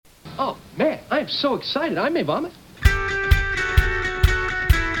Oh, man, I am so excited. I may vomit.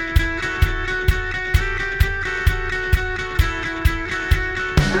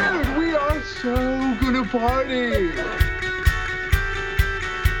 Dude, we are so gonna party!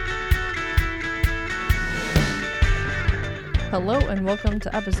 Hello and welcome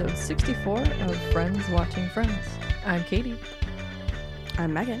to episode 64 of Friends Watching Friends. I'm Katie.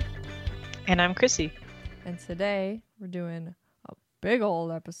 I'm Megan. And I'm Chrissy. And today we're doing a big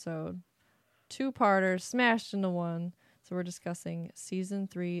old episode. Two-parter smashed into one. So we're discussing season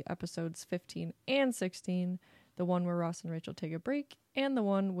 3 episodes 15 and 16. The one where Ross and Rachel take a break and the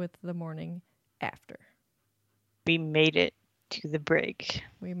one with the morning after. We made it to the break.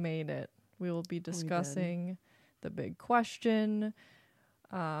 We made it. We will be discussing the big question.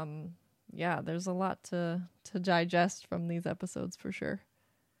 Yeah, there's a lot to digest from these episodes for sure.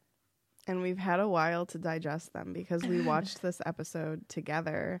 And we've had a while to digest them because we watched this episode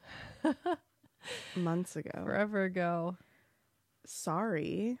together months ago. Forever ago.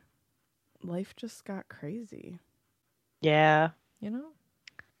 Sorry. Life just got crazy. Yeah. You know,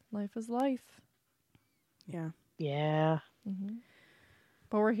 life is life. Yeah. Yeah. Mm-hmm.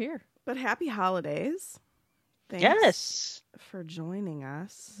 But we're here. But happy holidays. Thanks Yes. for joining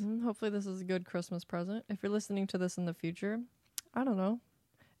us. Hopefully this is a good Christmas present. If you're listening to this in the future, I don't know.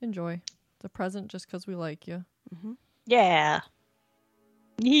 Enjoy. It's a present just because we like you. Mm-hmm. Yeah.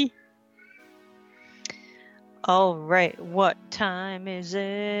 Yee. All right. What time is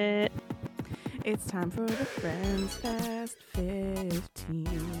it? It's time for the Friends Fast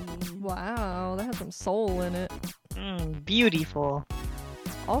 15. Wow, that had some soul in it. Beautiful.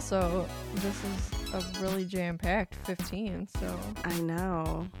 Also, this is a really jam-packed 15, so... I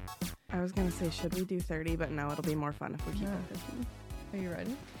know. I was going to say, should we do 30? But no, it'll be more fun if we keep it 15. Are you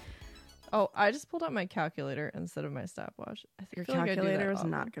ready? Oh, I just pulled out my calculator instead of my stopwatch. Your feel like I do that calculator is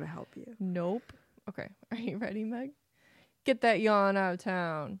often. not going to help you. Nope. Okay, are you ready, Meg? Get that yawn out of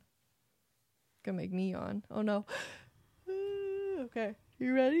town. Gonna make me yawn. Oh no. Okay,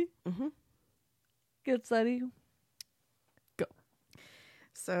 you ready? Mm-hmm. Get steady.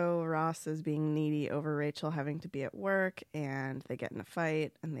 So Ross is being needy over Rachel having to be at work, and they get in a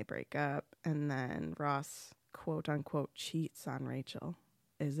fight and they break up, and then Ross quote unquote cheats on Rachel.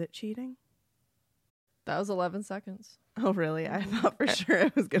 Is it cheating? That was 11 seconds. Oh really? I thought for sure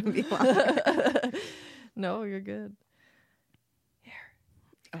it was gonna be longer. No, you're good. Here.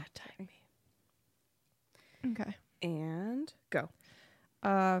 Oh, Time me. Okay. and go.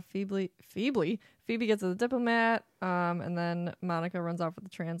 Phoebe gets to the diplomat, and then Monica runs off with the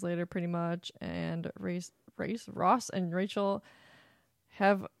translator pretty much, and Ross and Rachel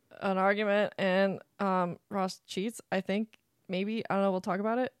have an argument, and Ross cheats, I think. Maybe. I don't know, we'll talk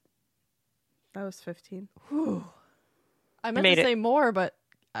about it. That was 15. Whew. I meant Made to it. say more, but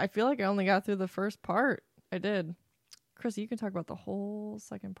I feel like I only got through the first part. I did. Chrissy, you can talk about the whole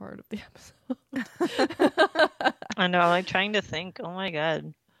second part of the episode. I know. I'm like trying to think. Oh my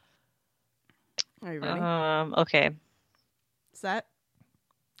god. Are you ready? Okay. Set.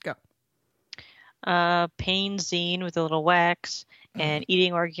 Go. Pain zine with a little wax and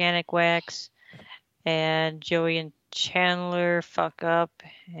eating organic wax, and Joey and Chandler fuck up,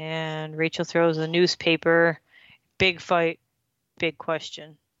 and Rachel throws a newspaper. Big fight. Big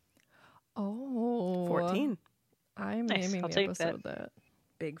question. Oh. 14. I'm Nice, naming I'll the take episode that.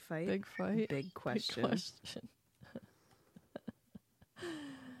 Big fight. Big fight. Big question. Big question.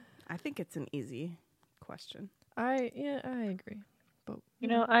 I think it's an easy question. I agree. But You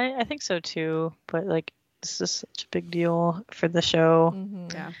know, I think so too, but like this is such a big deal for the show.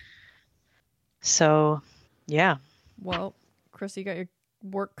 mhm. Yeah. So, yeah. Well, Chris, you got your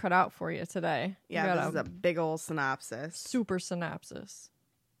work cut out for you today. You Yeah, got this is a big old synopsis. super synopsis.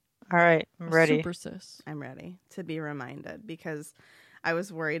 All right, I'm A ready. Super sis. I'm ready to be reminded because I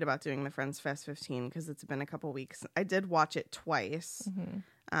was worried about doing the Friends Fest 15 because it's been a couple weeks. I did watch it twice,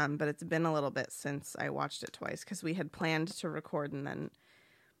 but it's been a little bit since I watched it twice because we had planned to record and then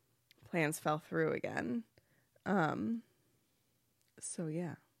plans fell through again. So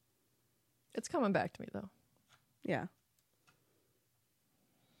yeah. It's coming back to me though. Yeah.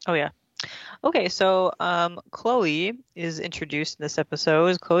 Oh yeah. Okay, so Chloe is introduced in this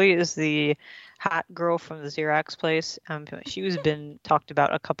episode. Chloe is the hot girl from the Xerox place. She was been talked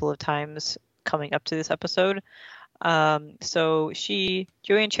about a couple of times coming up to this episode. So Joey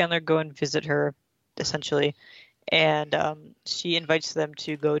and Chandler go and visit her, essentially, and she invites them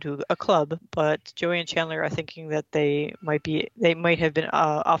to go to a club. But Joey and Chandler are thinking that they might have been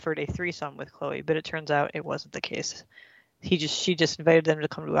offered a threesome with Chloe, but it turns out it wasn't the case. She just invited them to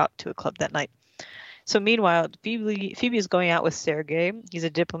come out to a club that night. So meanwhile, Phoebe is going out with Sergei. He's a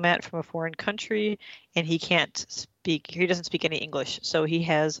diplomat from a foreign country, and he doesn't speak any English. So he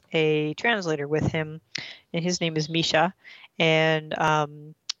has a translator with him, and his name is Misha. And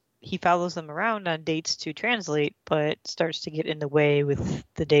he follows them around on dates to translate, but starts to get in the way with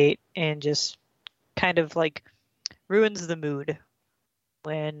the date and just kind of like ruins the mood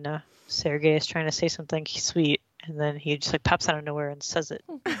when Sergei is trying to say something sweet, and then he just like pops out of nowhere and says it,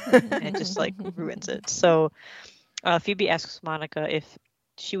 and it just like ruins it. So Phoebe asks Monica if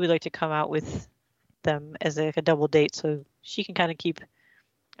she would like to come out with them as like a double date, so she can kind of keep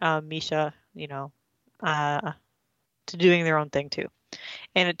Misha, to doing their own thing too.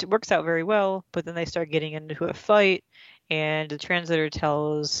 And it works out very well, but then they start getting into a fight, and the translator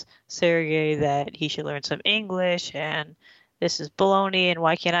tells Sergei that he should learn some English, and this is baloney, and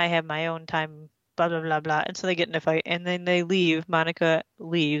why can't I have my own time, blah, blah, blah, blah. And so they get in a fight, and then they leave. Monica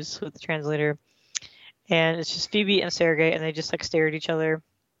leaves with the translator, and it's just Phoebe and Sergei, and they just like stare at each other.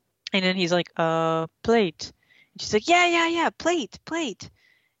 And then he's like, plate. And she's like, yeah, plate.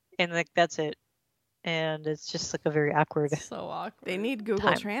 And like, that's it. And it's just like a very awkward. So awkward. They need Google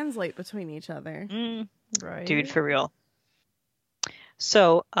Time. Translate between each other. Right. Dude, for real.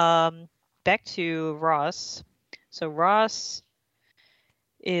 So, back to Ross. So Ross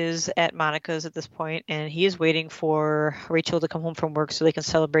is at Monica's at this point, and he is waiting for Rachel to come home from work so they can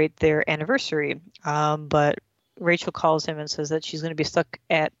celebrate their anniversary. But Rachel calls him and says that she's going to be stuck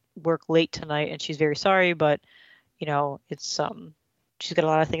at work late tonight, and she's very sorry, but it's she's got a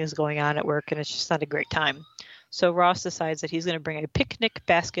lot of things going on at work, and it's just not a great time. So Ross decides that he's going to bring a picnic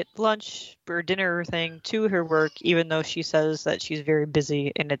basket lunch or dinner thing to her work, even though she says that she's very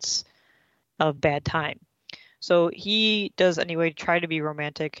busy and it's a bad time. So he does anyway try to be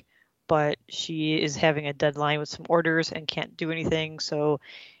romantic, but she is having a deadline with some orders and can't do anything. So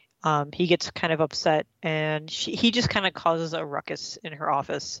he gets kind of upset, and he just kind of causes a ruckus in her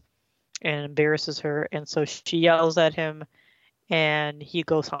office and embarrasses her. And so she yells at him, and he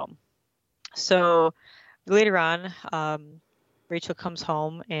goes home. So later on, Rachel comes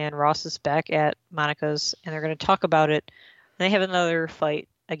home, and Ross is back at Monica's, and they're going to talk about it. And they have another fight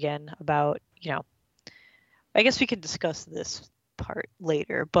again about, I guess we can discuss this part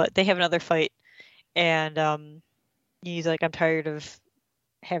later, but they have another fight, and he's like, I'm tired of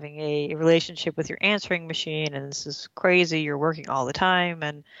having a relationship with your answering machine, and this is crazy. You're working all the time,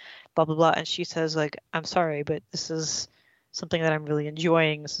 and blah, blah, blah. And she says, like, I'm sorry, but this is something that I'm really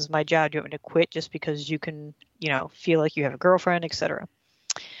enjoying. This is my job. Do you want me to quit just because you can, feel like you have a girlfriend, etc.?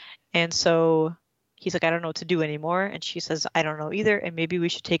 And so he's like, I don't know what to do anymore. And she says, I don't know either, and maybe we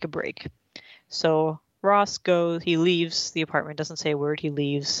should take a break. So Ross goes, he leaves the apartment, doesn't say a word, he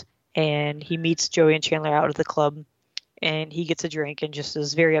leaves, and he meets Joey and Chandler out at the club, and he gets a drink and just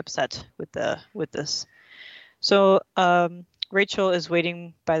is very upset with this. So Rachel is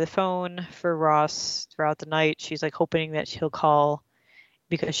waiting by the phone for Ross throughout the night. She's like hoping that he'll call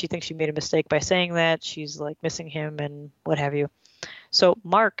because she thinks she made a mistake by saying that. She's like missing him and what have you. So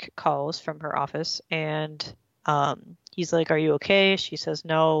Mark calls from her office, and he's like, are you okay? She says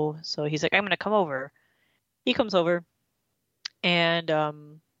no. So he's like, I'm going to come over. He comes over,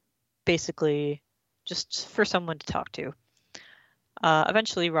 and basically just for someone to talk to.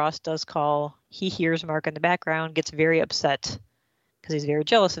 Eventually Ross does call. He hears Mark in the background, gets very upset because he's very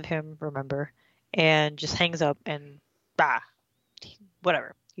jealous of him, remember, and just hangs up and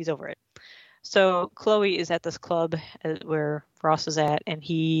whatever. He's over it. So Chloe is at this club where Ross is at, and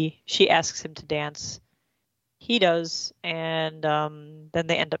she asks him to dance. He does, and then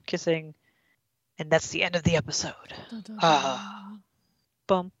they end up kissing, and that's the end of the episode.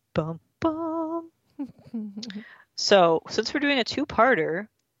 Bum, bum, bum. So since we're doing a two-parter,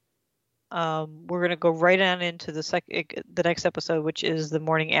 we're going to go right on into the next episode, which is the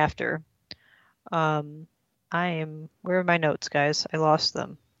morning after. Where are my notes, guys? I lost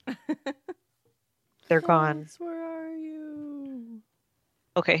them. They're gone. Where are you?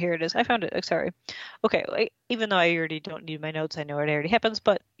 Okay, here it is. I found it. Sorry. Okay, even though I already don't need my notes, I know it already happens,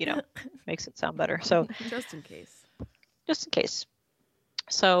 but, makes it sound better. So Just in case.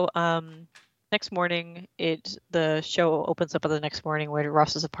 So, next morning, the show opens up at the next morning where at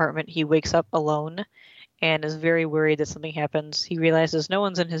Ross's apartment. He wakes up alone and is very worried that something happens. He realizes no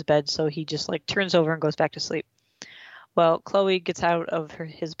one's in his bed, so he just like turns over and goes back to sleep. Well, Chloe gets out of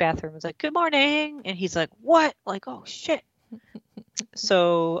his bathroom and is like, good morning. And he's like, what? Like, oh, shit.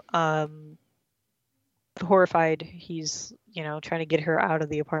 So, horrified, he's, trying to get her out of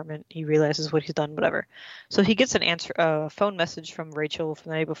the apartment. He realizes what he's done, whatever. So he gets a phone message from Rachel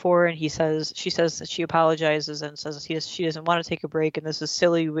from the night before, and she says that she apologizes and says she doesn't want to take a break, and this is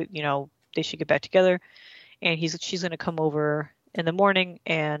silly, they should get back together. And she's going to come over in the morning,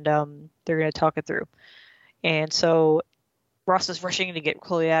 and they're going to talk it through. And so Ross is rushing to get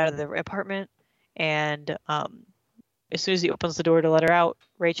Chloe out of the apartment, and as soon as he opens the door to let her out,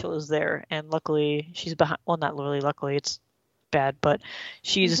 Rachel is there, and luckily she's behind. Well, not really luckily, it's bad, but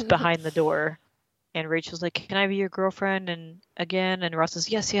she's behind the door, and Rachel's like, "Can I be your girlfriend?" And Ross says,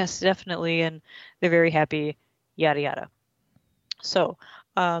 "Yes, definitely," and they're very happy. Yada yada. So,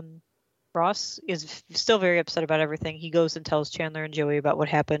 Ross is still very upset about everything. He goes and tells Chandler and Joey about what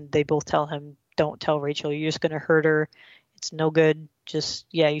happened. They both tell him, "Don't tell Rachel. You're just going to hurt her. It's no good.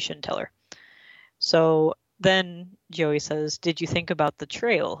 You shouldn't tell her." So then Joey says, "Did you think about the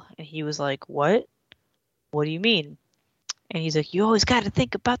trail?" And he was like, "What? What do you mean?" And he's like, "You always got to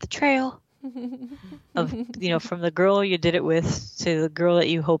think about the trail of, from the girl you did it with to the girl that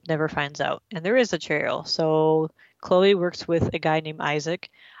you hope never finds out." And there is a trail. So Chloe works with a guy named Isaac.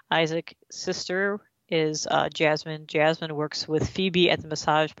 Isaac's sister is Jasmine. Jasmine works with Phoebe at the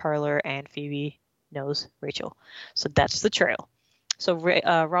massage parlor, and Phoebe knows Rachel. So that's the trail. So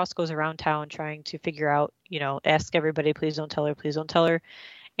Ross goes around town trying to figure out, ask everybody, please don't tell her.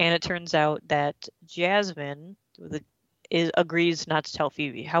 And it turns out that Jasmine agrees not to tell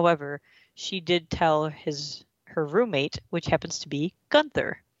Phoebe. However, she did tell her roommate, which happens to be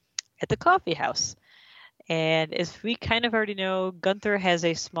Gunther, at the coffee house. And as we kind of already know, Gunther has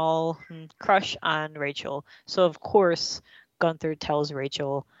a small crush on Rachel. So, of course, Gunther tells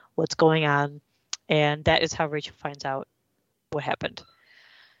Rachel what's going on. And that is how Rachel finds out what happened.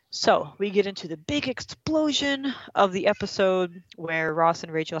 So we get into the big explosion of the episode where Ross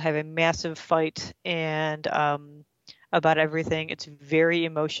and Rachel have a massive fight and about everything. It's very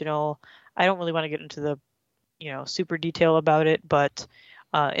emotional. I don't really want to get into the super detail about it, but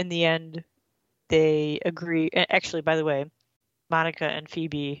in the end they agree. Actually, by the way, Monica and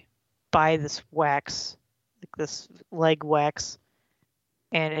Phoebe buy this wax, like this leg wax,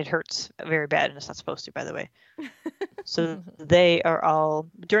 and it hurts very bad, and it's not supposed to, by the way. So they are all,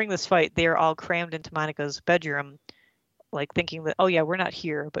 during this fight, they are all crammed into Monica's bedroom, like thinking that, oh yeah, we're not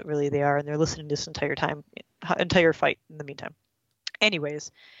here, but really they are, and they're listening to this entire fight in the meantime.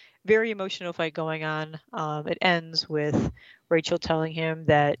 Anyways, very emotional fight going on. It ends with Rachel telling him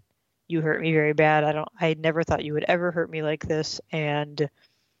that you hurt me very bad. I never thought you would ever hurt me like this, and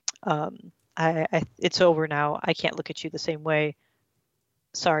it's over now. I can't look at you the same way.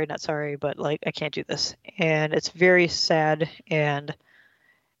 Sorry, not sorry, but I can't do this. And it's very sad. And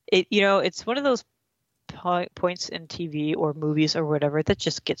it's one of those points in TV or movies or whatever that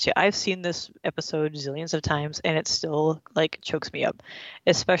just gets you. I've seen this episode zillions of times, and it still chokes me up,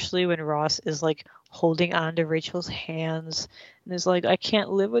 especially when Ross is holding on to Rachel's hands and is like, I can't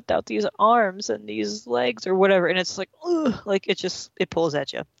live without these arms and these legs or whatever. And it's ugh, it pulls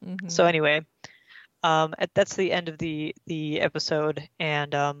at you. Mm-hmm. So anyway, that's the end of the episode,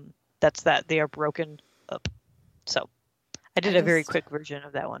 and that's that. They are broken up. So I did a very quick version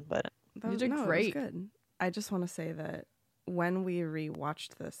of that one, but you did great. It was good. I just want to say that when we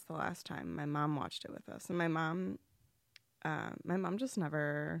rewatched this the last time, my mom watched it with us, and my mom just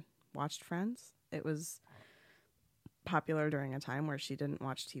never watched Friends. It was popular during a time where she didn't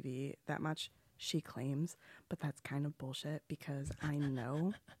watch TV that much, she claims, but that's kind of bullshit because I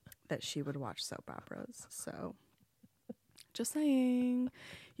know that she would watch soap operas. So just saying,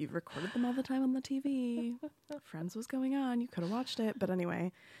 you've recorded them all the time on the TV. Friends was going on, you could have watched it. But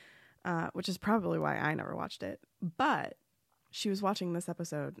anyway, which is probably why I never watched it. But she was watching this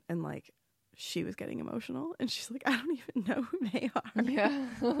episode and she was getting emotional, and she's like, I don't even know who they are. Yeah.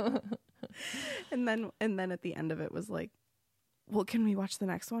 and then at the end of it was like, well, can we watch the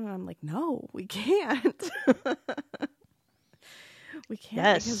next one? And I'm like, no, we can't. We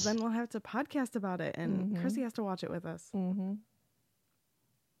can't, because then we'll have to podcast about it, and Chrissy has to watch it with us. Mm-hmm.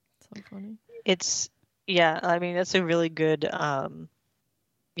 So funny. That's a really good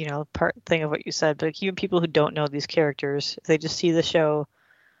part thing of what you said. But even people who don't know these characters, they just see the show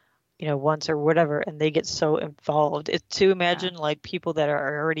once or whatever, and they get so involved. To imagine people that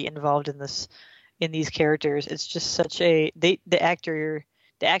are already involved in these characters, it's just such the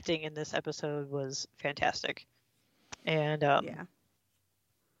acting in this episode was fantastic. And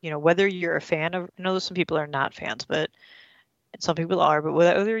whether you're a fan of, I know some people are not fans, but some people are, but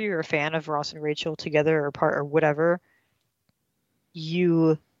whether you're a fan of Ross and Rachel together or apart or whatever,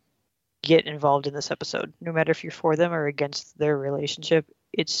 you get involved in this episode. No matter if you're for them or against their relationship,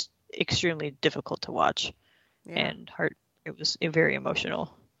 it's extremely difficult to watch and it was very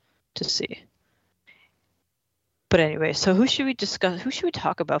emotional to see. But anyway, so who should we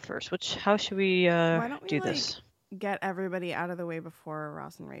talk about first? How should we do this? get everybody out of the way before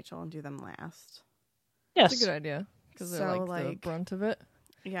Ross and Rachel and do them last. Yes. It's a good idea because they're So, like the brunt of it.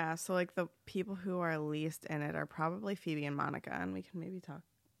 Yeah, so like the people who are least in it are probably Phoebe and Monica, and we can maybe talk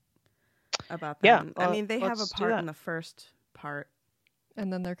about them. Yeah, I mean, they have a let's do part that. in the first part.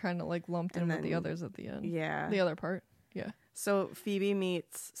 And then they're kind of like lumped in And with the then- others at the end. Yeah. The other part. Yeah. So Phoebe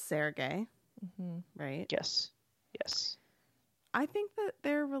meets Sergey, hmm right? Yes. Yes. I think that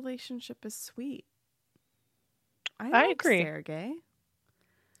their relationship is sweet. I I like agree. Sergey.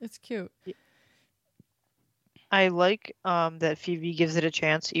 It's cute. I like that Phoebe gives it a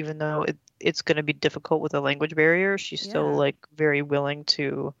chance, even though it's going to be difficult with a language barrier. She's still Yeah. like very willing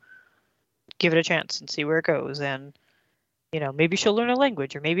to give it a chance and see where it goes. And, maybe she'll learn a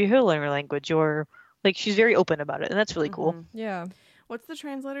language, or maybe he'll learn a language, or like she's very open about it. And that's really cool. Mhm. Yeah. What's the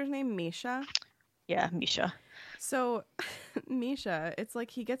translator's name? Misha? Yeah, Misha. So, Misha, it's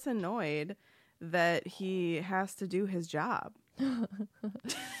like he gets annoyed that he has to do his job.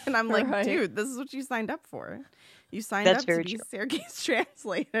 And I'm like, Right. dude, this is what you signed up for. You signed That's up to very be true. Sergey's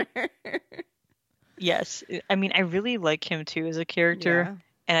translator. Yes. I mean, I really like him too as a character. Yeah.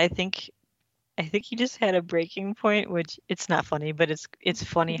 And I think he just had a breaking point, which it's not funny, but it's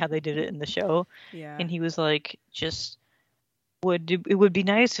funny how they did it in the show. Yeah. And he was like, it would be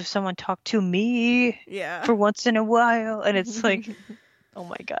nice if someone talked to me Yeah. for once in a while. And it's like, oh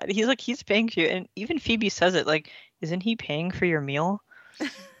my God, he's paying for you. And even Phoebe says it, like, isn't he paying for your meal?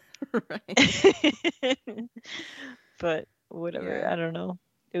 Right. But whatever, Yeah. I don't know.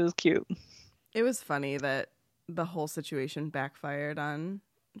 It was cute. It was funny that the whole situation backfired on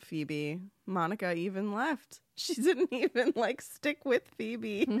Phoebe. Monica even left. She didn't even like stick with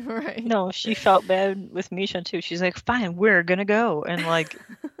Phoebe. Right. No, she felt bad with Misha too. She's like, fine, we're gonna go. And like,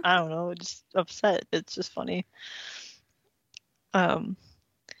 I don't know, just upset. It's just funny.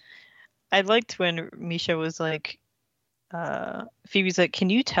 I liked when Misha was like, Phoebe's like, can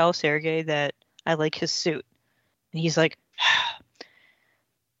you tell Sergey that I like his suit? And he's like,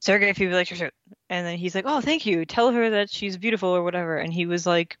 Sergey, Phoebe likes your suit. And then he's like, oh, thank you. Tell her that she's beautiful or whatever. And he was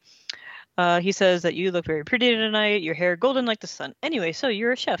like, he says that you look very pretty tonight. Your hair golden like the sun. Anyway, so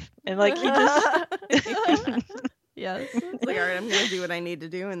you're a chef. And like, he just... Yes. It's like, all right, I'm going to do what I need to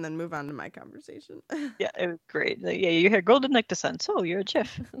do and then move on to my conversation. Yeah, it was great. Like, yeah, your hair golden like the sun. So you're a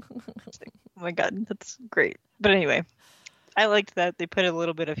chef. It's like, oh my God, that's great. But anyway, I liked that they put a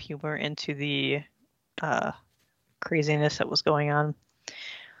little bit of humor into the craziness that was going on.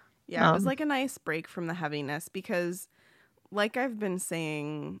 Yeah, it was like a nice break from the heaviness because, like I've been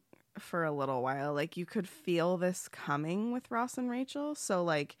saying for a little while, like you could feel this coming with Ross and Rachel. So,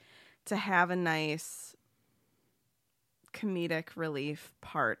 like, to have a nice comedic relief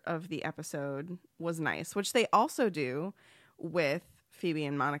part of the episode was nice, which they also do with Phoebe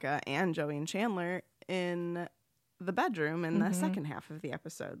and Monica and Joey and Chandler in the bedroom in the second half of the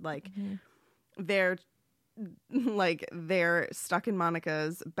episode. Like, they're stuck in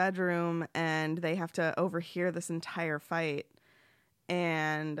Monica's bedroom and they have to overhear this entire fight,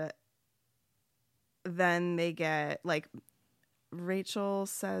 and then they get like Rachel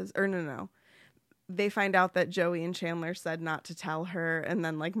says, or no, they find out that Joey and Chandler said not to tell her, and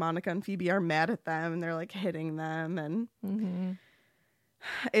then like Monica and Phoebe are mad at them and they're like hitting them, and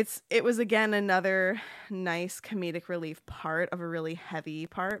it was again another nice comedic relief part of a really heavy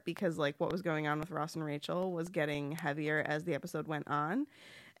part, because like what was going on with Ross and Rachel was getting heavier as the episode went on.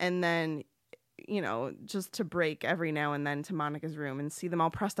 And then, just to break every now and then to Monica's room and see them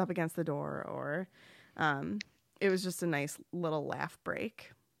all pressed up against the door, or it was just a nice little laugh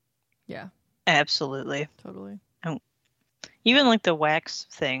break. Yeah, Absolutely. totally. Even like the wax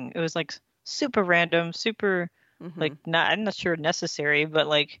thing, it was like super random, super like I'm not sure necessary, but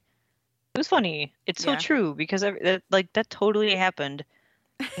like it was funny. It's so Yeah. true because that totally happened.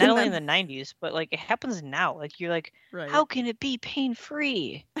 Not only in the 90s, but like it happens now. Like you're like, Right. how can it be pain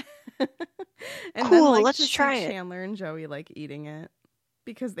free? And then, Cool, like, let's to see try it. Chandler and Joey like eating it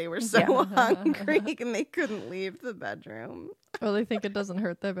because they were so hungry and they couldn't leave the bedroom. Well, they think it doesn't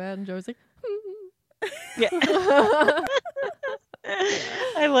hurt that bad, and Joey's like, Yeah.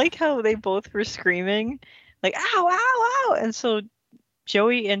 I like how they both were screaming, like, ow, ow, ow. And so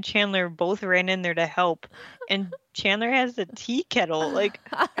Joey and Chandler both ran in there to help. And Chandler has the tea kettle. Like,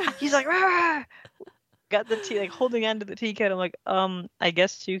 he's like, "Rah!" Got the tea, like holding onto the tea kettle. Like, I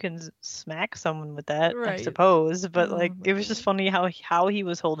guess you can smack someone with that, I Right. suppose. But Oh like, my it was just funny how he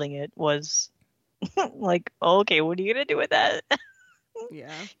was holding it was like, okay, what are you going to do with that?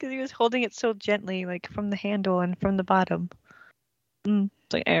 Yeah. Because he was holding it so gently, like from the handle and from the bottom. It's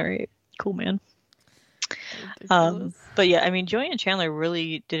like, all right, cool, man. ridiculous. But yeah, I mean, Joey and Chandler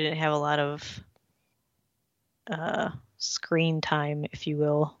really didn't have a lot of screen time, if you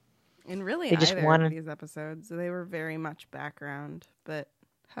will. And really, They just either wanted- of these episodes, they were very much background. But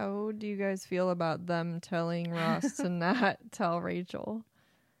How do you guys feel about them telling Ross to not tell Rachel?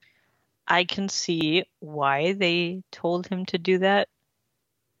 I can see why they told him to do that,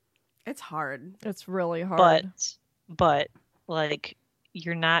 it's hard. It's really hard. but like,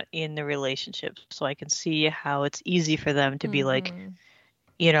 you're not in the relationship, so I can see how it's easy for them to be like, Mhm.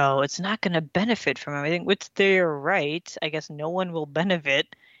 you know, it's not going to benefit from everything, which they're right. I guess no one will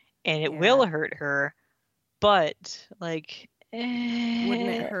benefit, and it will hurt her, but like, Wouldn't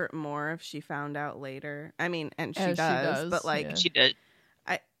it hurt more if she found out later? I mean, and she As she does, does, but like, yeah. She did.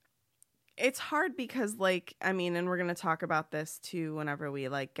 it's hard because like, I mean, and we're going to talk about this too whenever we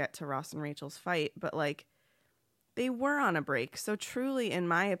like get to Ross and Rachel's fight, but like, they were on a break. So truly, in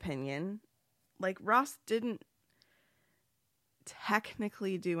my opinion, like, Ross didn't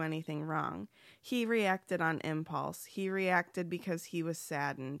technically do anything wrong. He reacted on impulse. He reacted because he was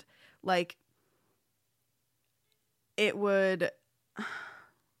saddened. Like, it would,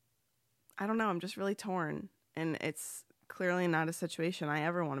 I don't know, I'm just really torn, and it's clearly not a situation I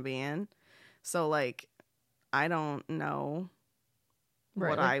ever want to be in. So like, I don't know Right,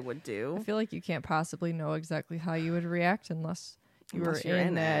 what like, I would do. I feel like you can't possibly know exactly how you would react unless you Unless were you're in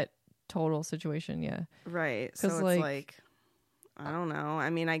in that it. total situation. Yeah. Right. So 'Cause, it's like- like, I don't know. I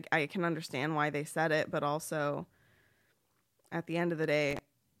mean, I can understand why they said it, but also at the end of the day,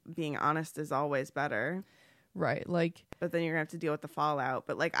 being honest is always better. Right. Like, But then you're going to have to deal with the fallout.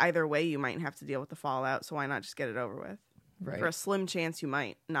 But like, either way, you might have to deal with the fallout. So why not just get it over with? right. For a slim chance, you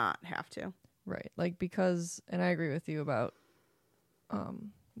might not have to. Right. Like, because, and I agree with you about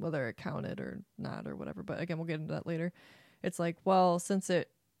whether it counted or not or whatever, but again, we'll get into that later. It's like, well, since it,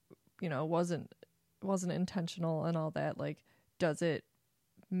 you know, wasn't intentional and all that, like, does it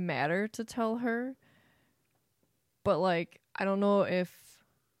matter to tell her? But like, I don't know if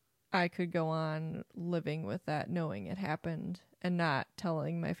I could go on living with that, knowing it happened and not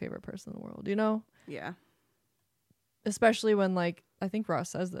telling my favorite person in the world, you know? Yeah. Especially when, like, I think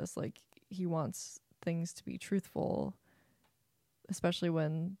Ross says this, like, he wants things to be truthful, especially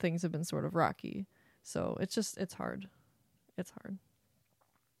when things have been sort of rocky. So it's hard. It's hard.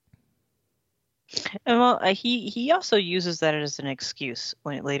 And well, he also uses that as an excuse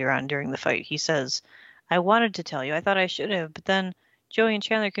when later on during the fight he says, "I wanted to tell you. I thought I should have, but then Joey and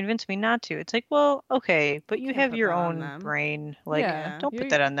Chandler convinced me not to." It's like, well, okay, but you Can't have put your that on own them. brain. Like, Yeah, don't you're-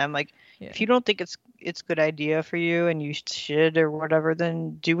 put that on them. Like, Yeah. if you don't think it's a good idea for you and you should or whatever,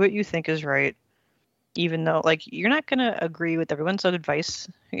 then do what you think is right. Even though, like, you're not gonna agree with everyone's advice,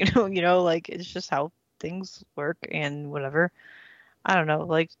 you know, like, it's just how things work and whatever. I don't know,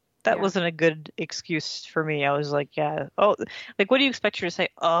 like, that Yeah. wasn't a good excuse for me. I was like, yeah, oh, like, what do you expect her to say?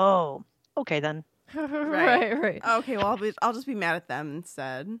 Oh, okay then. right. Okay, well, I'll just be mad at them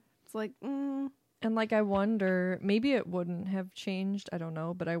instead. It's like, And like, I wonder, maybe it wouldn't have changed. I don't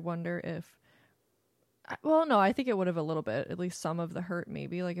know, but I wonder if. Well, no, I think it would have a little bit. At least some of the hurt,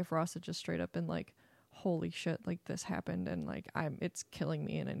 maybe. Like if Ross had just straight up been like, "Holy shit! Like this happened, and like it's killing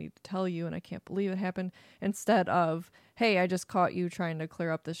me, and I need to tell you, and I can't believe it happened." Instead of, "Hey, I just caught you trying to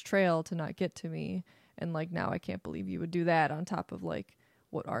clear up this trail to not get to me, and like now I can't believe you would do that." On top of like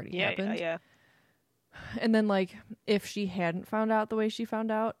what already happened. Yeah. And then, like, if she hadn't found out the way she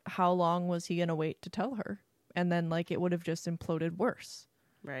found out, how long was he going to wait to tell her? And then, like, it would have just imploded worse.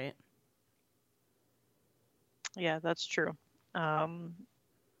 right. Yeah, that's true.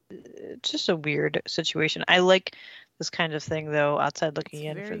 It's just a weird situation. I like this kind of thing, though, outside looking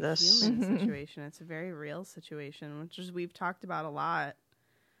It's in a for very this. human situation. It's a very real situation, which is we've talked about a lot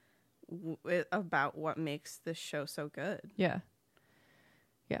about what makes this show so good. Yeah.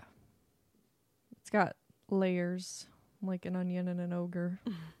 Yeah. It's got layers, like an onion and an ogre.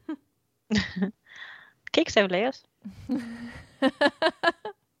 Cakes have layers.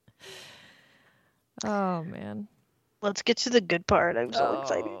 Oh, man. Let's get to the good part. I'm so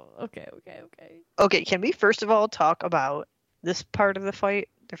excited. Okay. Okay, can we first of all talk about this part of the fight?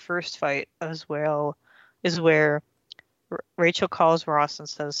 The first fight as well is where Rachel calls Ross and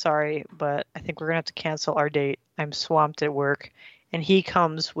says, "Sorry, but I think we're going to have to cancel our date. I'm swamped at work." And he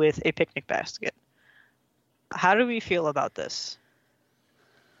comes with a picnic basket. How do we feel about this?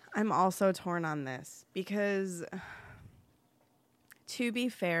 I'm also torn on this because, to be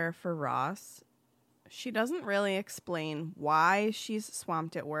fair for Ross, she doesn't really explain why she's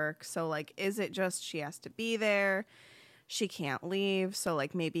swamped at work. So, like, is it just she has to be there? She can't leave. So,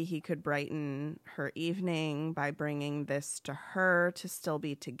 like, maybe he could brighten her evening by bringing this to her to still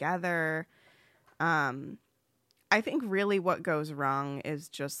be together. I think really what goes wrong is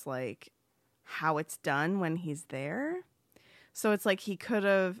just, like, how it's done when he's there. So it's like he could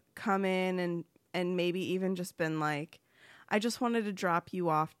have come in and maybe even just been like, I just wanted to drop you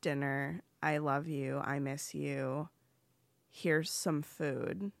off dinner. I love you. I miss you. Here's some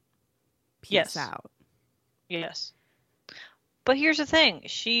food. Peace out. Yes. But here's the thing.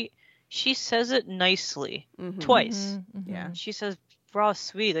 She says it nicely twice. Yeah. She says, Ross,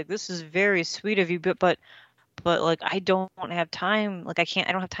 sweet. Like, this is very sweet of you, but like, I don't have time. Like, I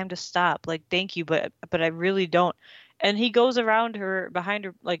don't have time to stop. Like, thank you, but I really don't. And he goes around her, behind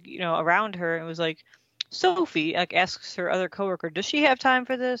her, like, you know, around her, and was like, Sophie, like, asks her other coworker, does she have time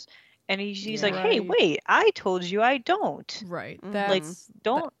for this? And she's like, hey, wait, I told you I don't. Right. Like,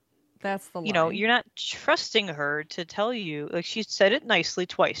 don't. That's the line. You know, you're not trusting her to tell you. Like, she said it nicely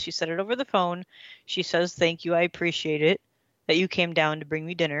twice. She said it over the phone. She says, thank you, I appreciate it that you came down to bring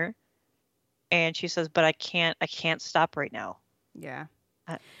me dinner. And she says, but I can't stop right now. Yeah.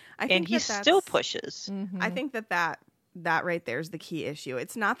 And he still pushes. I think that right there is the key issue.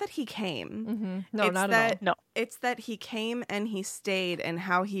 It's not that he came. No, it's not that, at all. No. It's that he came and he stayed and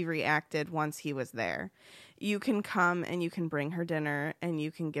how he reacted once he was there. You can come and you can bring her dinner and you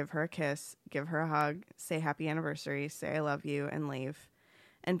can give her a kiss, give her a hug, say happy anniversary, say I love you, and leave.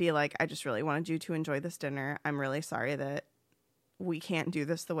 And be like, I just really wanted you to enjoy this dinner. I'm really sorry that we can't do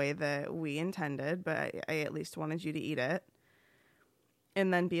this the way that we intended, but I at least wanted you to eat it.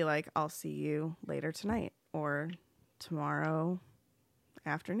 And then be like, I'll see you later tonight or tomorrow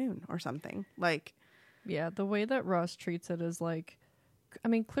afternoon or something. Like, yeah, the way that Ross treats it is like, I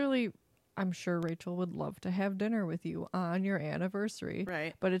mean, clearly, I'm sure Rachel would love to have dinner with you on your anniversary.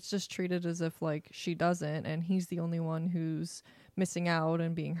 right. But it's just treated as if, like, she doesn't, and he's the only one who's missing out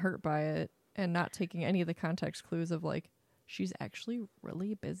and being hurt by it and not taking any of the context clues of, like, she's actually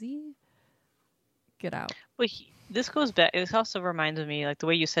really busy. Get out. But this goes back. This also reminds me, like, the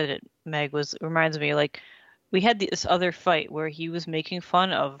way you said it, Meg, reminds me, like, we had this other fight where he was making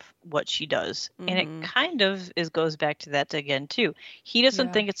fun of what she does. And it kind of goes back to that again, too. He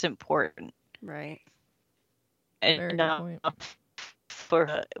doesn't think it's important. Right. Very good point. For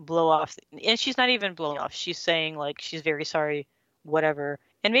her to blow off. And she's not even blowing off. She's saying, like, she's very sorry, whatever.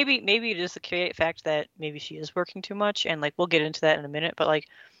 And maybe it is the fact that maybe she is working too much. And, like, we'll get into that in a minute. But, like,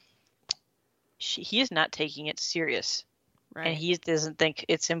 he is not taking it serious. Right. And he doesn't think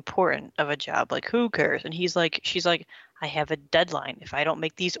it's important of a job. Like, who cares? And she's like, I have a deadline. If I don't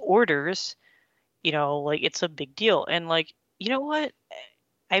make these orders, you know, like, it's a big deal. And, like, you know what?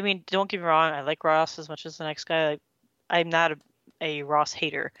 I mean, don't get me wrong. I like Ross as much as the next guy. Like, I'm not a Ross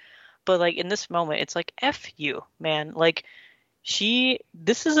hater. But, like, in this moment, it's like, F you, man. Like,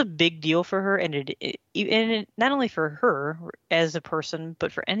 this is a big deal for her. And it not only for her as a person,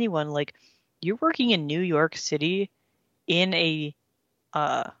 but for anyone. Like, you're working in New York City in a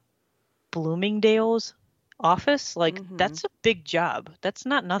Bloomingdale's office, like, that's a big job. That's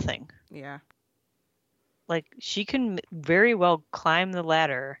not nothing. Yeah. Like, she can very well climb the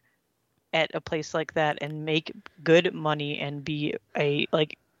ladder at a place like that and make good money and be a,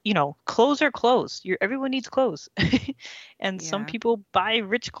 like, you know, clothes are clothes. Everyone needs clothes. And some people buy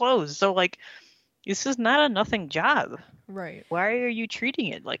rich clothes. So, like, this is not a nothing job. Right. Why are you treating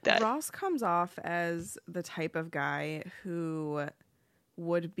it like that? Ross comes off as the type of guy who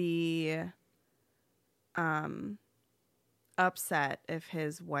would be upset if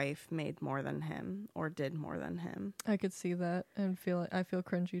his wife made more than him or did more than him. I could see that and I feel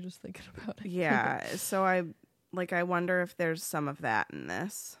cringy just thinking about it. Yeah. So I wonder if there's some of that in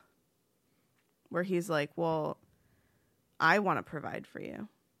this where he's like, well, I want to provide for you.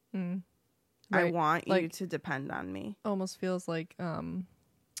 Right. I want you like, to depend on me. Almost feels like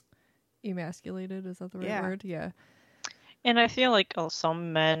emasculated. Is that the right word? Yeah. And I feel like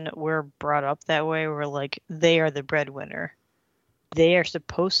some men were brought up that way, where, like, they are the breadwinner. They are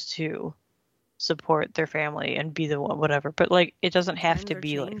supposed to support their family and be the one, whatever. But, like, it doesn't have to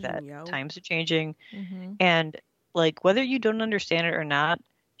be like that. Times are changing. And, like, whether you don't understand it or not,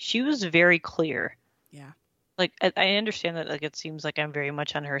 she was very clear. Yeah. Like, I understand that, like, it seems like I'm very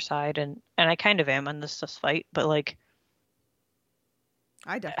much on her side, and I kind of am on this fight, but, like,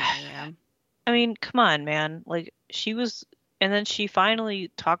 I definitely am. I mean, come on, man. Like, she was, and then she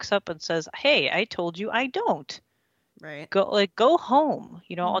finally talks up and says, hey, I told you I don't. Right. Go home.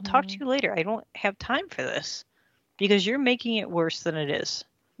 You know, I'll talk to you later. I don't have time for this because you're making it worse than it is.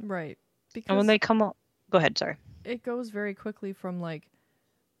 Right. Because And when they come up, go ahead, sorry. It goes very quickly from, like,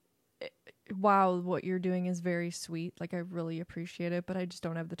 wow, what you're doing is very sweet. Like, I really appreciate it, but I just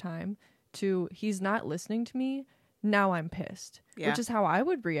don't have the time. To, he's not listening to me. Now I'm pissed. Yeah. Which is how I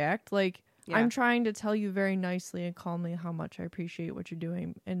would react. Like, I'm trying to tell you very nicely and calmly how much I appreciate what you're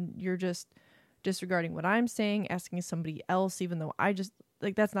doing. And you're just disregarding what I'm saying, asking somebody else, even though I just,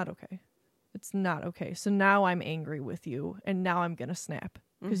 like, that's not okay. It's not okay. So now I'm angry with you, and now I'm going to snap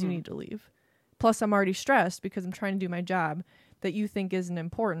because you need to leave. Plus, I'm already stressed because I'm trying to do my job that you think isn't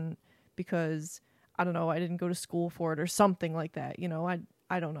important because, I don't know, I didn't go to school for it or something like that. You know,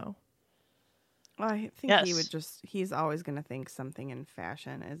 I don't know. Well, I think he's always going to think something in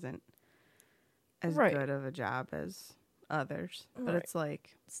fashion isn't as good of a job as others. But it's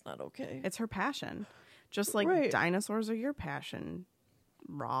like, it's not okay. It's her passion. Just like dinosaurs are your passion,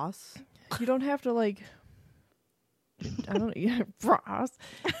 Ross. You don't have to, like, I don't know, Ross.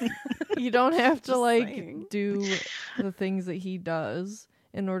 You don't have to, like, do the things that he does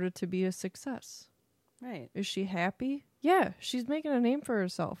in order to be a success. Right. Is she happy? Yeah, she's making a name for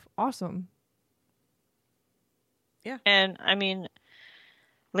herself. Awesome. Yeah. And, I mean,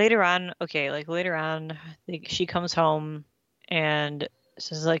 later on, she comes home and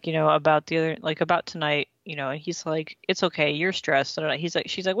says, like, you know, about tonight, you know, and he's like, it's okay, you're stressed.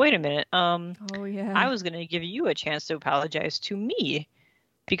 She's like, wait a minute. I was going to give you a chance to apologize to me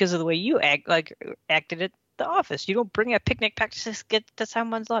because of the way you acted at the office. You don't bring a picnic pack to just get to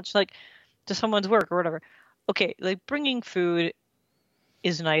someone's lunch, like to someone's work or whatever. Okay. Like, bringing food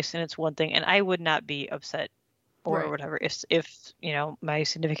is nice and it's one thing. And I would not be upset or whatever if, you know, my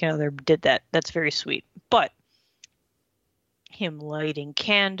significant other did that. That's very sweet. But him lighting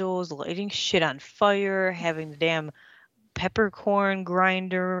candles, lighting shit on fire, having the damn peppercorn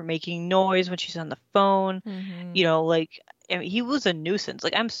grinder making noise when she's on the phone, you know, like, I mean, he was a nuisance.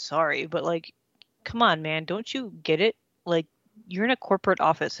 Like, I'm sorry, but, like, come on, man, don't you get it? Like, you're in a corporate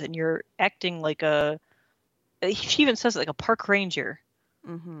office and you're acting like she even says it, like a park ranger.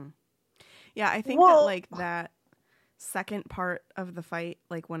 Yeah, I think that, like, that second part of the fight,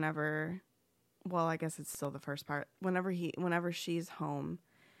 like, well, I guess it's still the first part. Whenever she's home,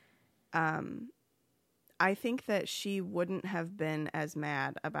 I think that she wouldn't have been as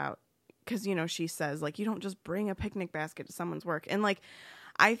mad about, because, you know, she says, like, you don't just bring a picnic basket to someone's work. And, like,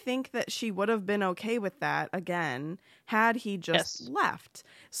 I think that she would have been okay with that, again, had he just left.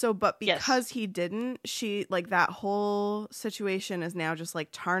 So, but because he didn't, she, like, that whole situation is now just, like,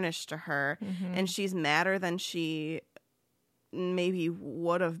 tarnished to her. And she's madder than she maybe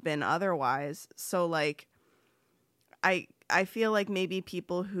would have been otherwise. So, like, I feel like maybe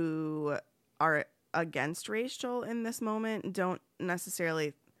people who are against Rachel in this moment don't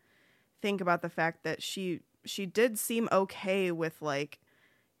necessarily think about the fact that she did seem okay with, like,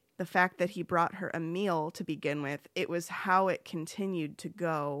 the fact that he brought her a meal to begin with. It was how it continued to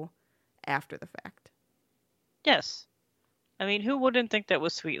go after the fact. Yes. I mean, who wouldn't think that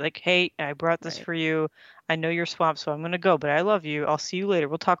was sweet? Like, hey, I brought this for you. I know you're swamped, so I'm going to go, but I love you. I'll see you later.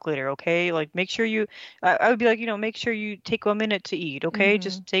 We'll talk later, okay? Like, make sure I would be like, you know, make sure you take a minute to eat, okay?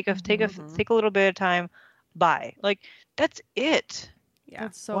 Just take a little bit of time. Bye. Like, that's it. Yeah.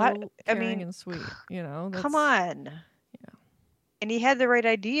 That's so caring and sweet, you know? Come on. Yeah. And he had the right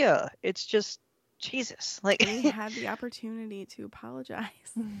idea. It's just, Jesus. Like, he had the opportunity to apologize.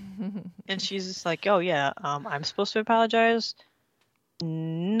 And she's just like, oh, yeah, I'm supposed to apologize?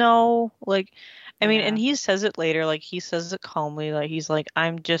 No. Like, I mean, and he says it later, like, he says it calmly, like, he's like, I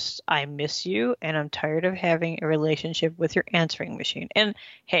miss you, and I'm tired of having a relationship with your answering machine. And,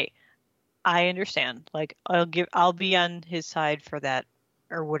 hey, I understand. Like, I'll be on his side for that,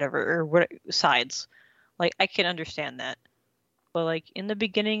 or whatever, or what sides. Like, I can understand that. But, like, in the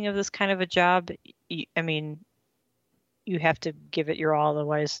beginning of this kind of a job, I mean, you have to give it your all,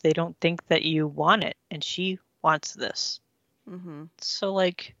 otherwise they don't think that you want it, and she wants this. So,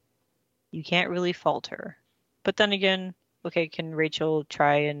 like, you can't really fault her. But then again, okay, can Rachel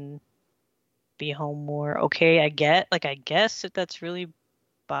try and be home more? Okay, I guess if that's really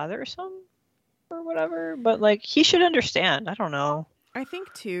bothersome or whatever, but, like, he should understand. I don't know. I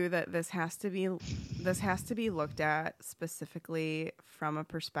think too that this has to be looked at specifically from a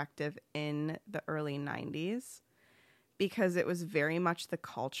perspective in the early 90s, because it was very much the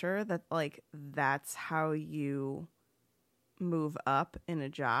culture that, like, that's how you move up in a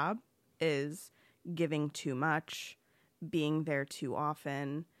job, is giving too much, being there too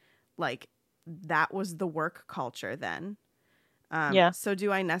often. Like, that was the work culture then. So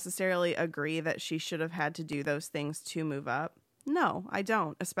do I necessarily agree that she should have had to do those things to move up? No, I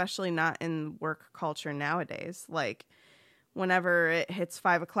don't, especially not in work culture nowadays. Like, whenever it hits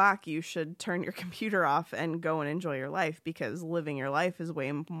 5 o'clock, you should turn your computer off and go and enjoy your life, because living your life is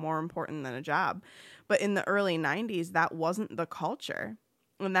way more important than a job. But in the early 90s, that wasn't the culture.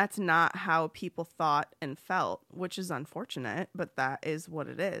 And that's not how people thought and felt, which is unfortunate, but that is what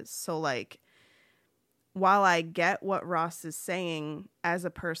it is. So, like, while I get what Ross is saying as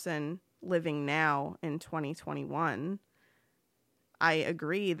a person living now in 2021, I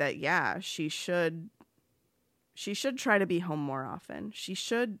agree that, yeah, she should try to be home more often. She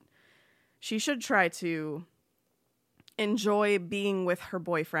should try to enjoy being with her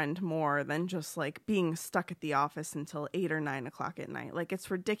boyfriend more than just like being stuck at the office until 8 or 9 o'clock at night. Like, it's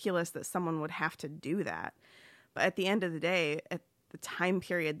ridiculous that someone would have to do that. But at the end of the day, at the time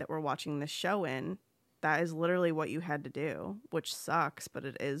period that we're watching this show in, that is literally what you had to do, which sucks, but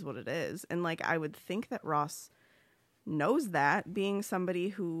it is what it is. And like, I would think that Ross knows that, being somebody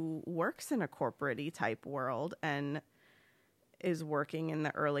who works in a corporate-y type world and is working in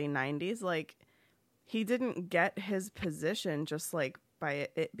the early 90s. Like, he didn't get his position just like by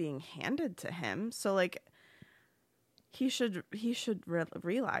it being handed to him. So like, he should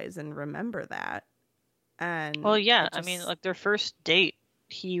realize and remember that. And well, yeah, I mean, like, their first date,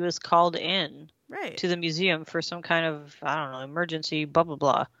 he was called in to the museum for some kind of, I don't know, emergency, blah, blah,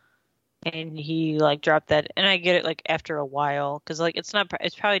 blah. And he, like, dropped that. And I get it, like, after a while. Because, like, it's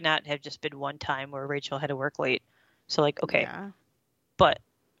probably not have just been one time where Rachel had to work late. So, like, okay. Yeah. But,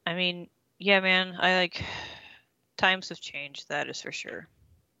 I mean, yeah, man, times have changed. That is for sure.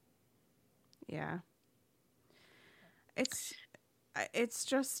 Yeah. It's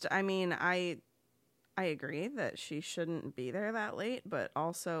just, I mean, I agree that she shouldn't be there that late, but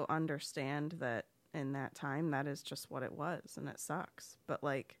also understand that in that time, that is just what it was, and it sucks. But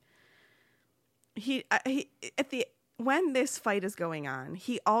like, when this fight is going on,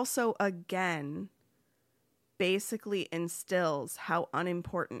 he also again basically instills how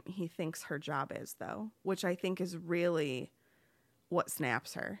unimportant he thinks her job is, though, which I think is really what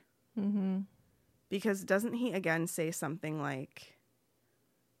snaps her. Mm-hmm. Because doesn't he again say something like,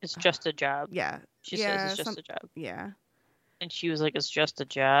 it's just a job? Yeah. She says it's just a job. Yeah. And she was like, it's just a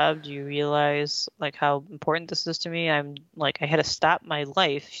job. Do you realize, like, how important this is to me? I'm like, I had to stop my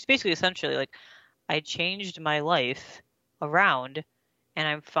life. She's basically essentially like, I changed my life around, and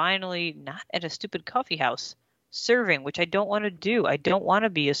I'm finally not at a stupid coffee house serving, which I don't want to do. I don't want to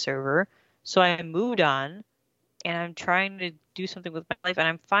be a server. So I moved on, and I'm trying to do something with my life, and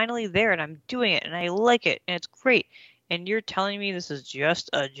I'm finally there, and I'm doing it, and I like it, and it's great. And you're telling me this is just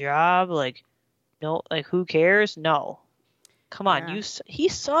a job? Like, no, like, who cares? No. Come on. Yeah. He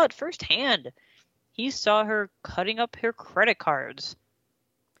saw it firsthand. He saw her cutting up her credit cards.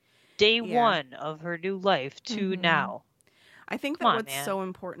 Day one of her new life to now. I think that what's so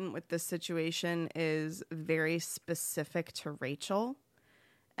important with this situation is very specific to Rachel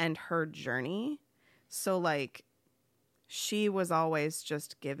and her journey. So, like, she was always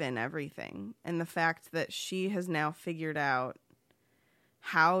just given everything. And the fact that she has now figured out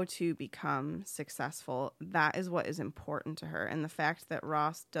how to become successful, that is what is important to her. And the fact that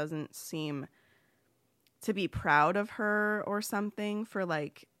Ross doesn't seem to be proud of her or something for,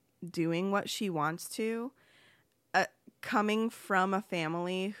 like, doing what she wants to, coming from a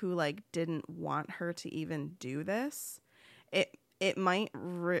family who, like, didn't want her to even do this, it might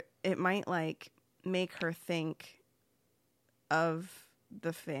like make her think of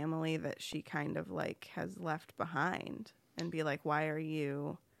the family that she kind of like has left behind and be like, why are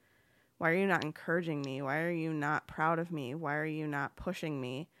you not encouraging me? Why are you not proud of me? Why are you not pushing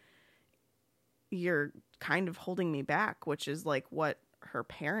me? You're kind of holding me back, which is like what her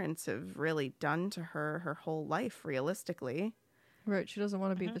parents have really done to her whole life, realistically. Right. She doesn't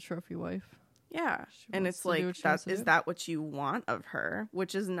want to be the trophy wife. Yeah. And it's like, is that what you want of her?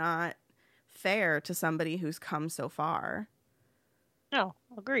 Which is not fair to somebody who's come so far. No,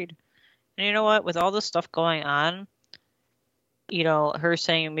 agreed. And you know what? With all this stuff going on, you know, her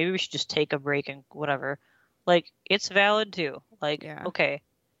saying maybe we should just take a break and whatever, like, it's valid too. Like, okay.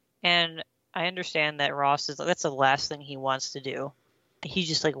 And I understand that Ross that's the last thing he wants to do. He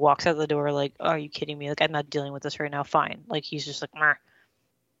just, like, walks out the door like, oh, are you kidding me? Like, I'm not dealing with this right now. Fine. Like, he's just like, meh.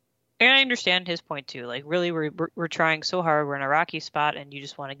 And I understand his point too. Like, really, we're trying so hard. We're in a rocky spot, and you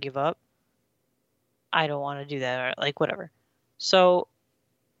just want to give up. I don't want to do that. Or, like, whatever. So,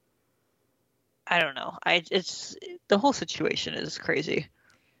 I don't know. It's the whole situation is crazy.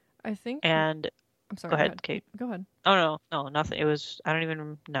 I think. And I'm sorry. Go ahead, Kate. Go ahead. Oh no, nothing. It was. I don't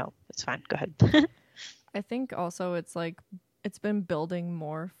even know. It's fine. Go ahead. I think also it's like it's been building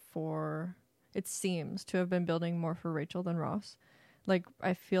more for. It seems to have been building more for Rachel than Ross. Like,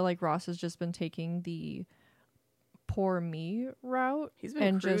 I feel like Ross has just been taking the poor me route. He's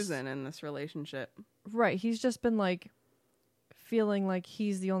been cruising in this relationship. Right. He's just been like feeling like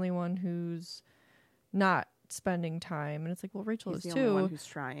he's the only one who's not spending time. And it's like, well, Rachel is too. He's the only one who's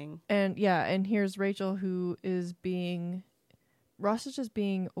trying. And yeah, and here's Rachel who is being... Ross is just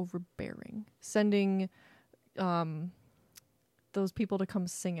being overbearing. Sending those people to come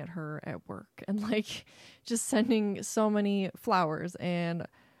sing at her at work, and like just sending so many flowers and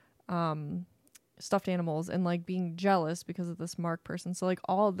stuffed animals, and like being jealous because of this Mark person. So like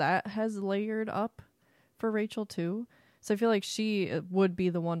all of that has layered up for Rachel too. So I feel like she would be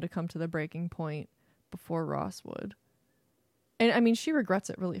the one to come to the breaking point before Ross would. And I mean, she regrets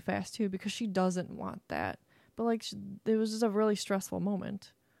it really fast too, because she doesn't want that. But like, it was just a really stressful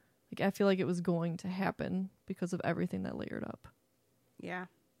moment. Like, I feel like it was going to happen because of everything that layered up. Yeah.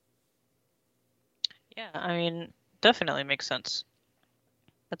 Yeah, I mean, definitely makes sense.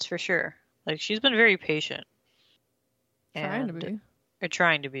 That's for sure. Like, she's been very patient. Trying to be. Or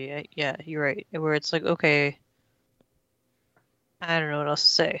trying to be. Yeah, you're right. Where it's like, okay, I don't know what else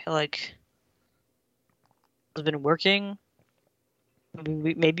to say. Like, it's been working.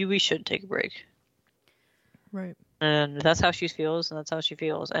 Maybe we should take a break. Right. And that's how she feels, and that's how she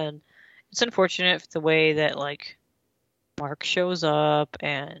feels. And it's unfortunate the way that, like, Mark shows up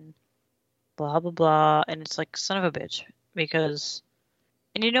and blah, blah, blah. And it's like, son of a bitch. Because,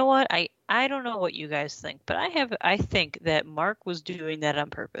 and you know what? I don't know what you guys think, but I think that Mark was doing that on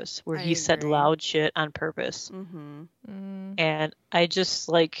purpose, where he said loud shit on purpose. Mm-hmm. And I just,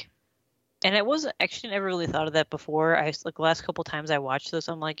 like, and I wasn't actually never really thought of that before. Like the last couple times I watched this,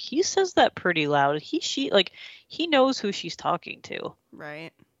 I'm like, he says that pretty loud. He knows who she's talking to. Right.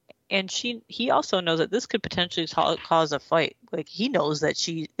 And he also knows that this could potentially cause a fight. Like, he knows that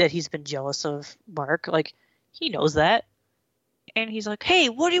he's been jealous of Mark. Like, he knows that. And he's like, hey,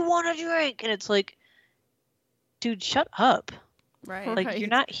 what do you want to drink? And it's like, dude, shut up. Right. Like, you're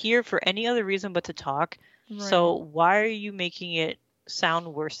not here for any other reason but to talk. Right. So why are you making it sound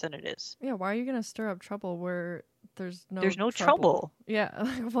worse than it is? Yeah, why are you going to stir up trouble where there's no trouble? Yeah,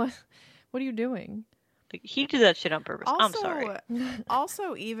 like, what are you doing? Like, he did that shit on purpose. Also, I'm sorry.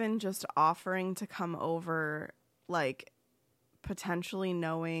 Also, even just offering to come over, like, potentially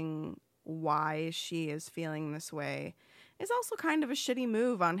knowing why she is feeling this way is also kind of a shitty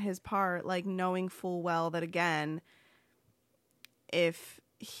move on his part, like, knowing full well that, again, if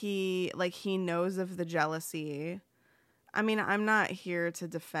he knows of the jealousy. I mean, I'm not here to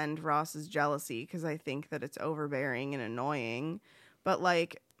defend Ross's jealousy because I think that it's overbearing and annoying, but,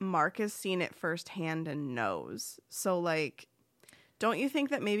 like, Mark has seen it firsthand and knows. So, like, don't you think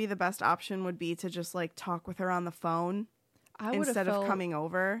that maybe the best option would be to just, like, talk with her on the phone instead of coming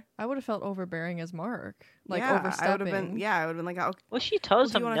over? I would have felt overbearing as Mark. Like, yeah, overstepping. I would have been like, okay, Well, she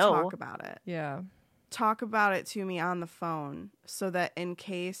tells him do you want no. to talk about it? Yeah. Talk about it to me on the phone so that in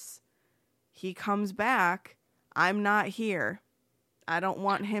case he comes back, I'm not here. I don't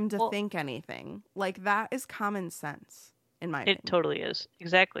want him to think anything. Like, that is common sense, in my opinion. It totally is.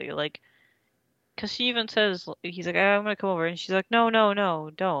 Exactly. Like, because she even says, he's like, I'm going to come over. And she's like, no,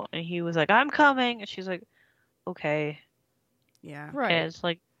 don't. And he was like, I'm coming. And she's like, okay. Yeah. Right. And it's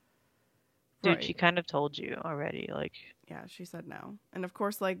like, dude, Right. she kind of told you already. Like, Yeah, she said no. And of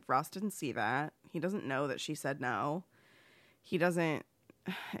course, like, Ross didn't see that. He doesn't know that she said no. He doesn't.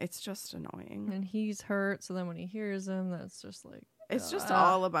 It's just annoying. And he's hurt, so then when he hears him, that's just like... It's just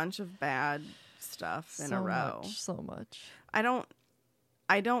all a bunch of bad stuff in a row. So much. I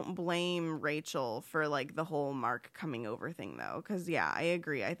don't blame Rachel for, like, the whole Mark coming over thing, though. Because, yeah, I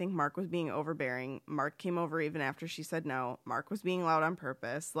agree. I think Mark was being overbearing. Mark came over even after she said no. Mark was being loud on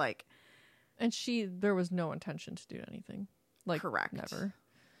purpose. Like... And there was no intention to do anything. Like, correct. Never.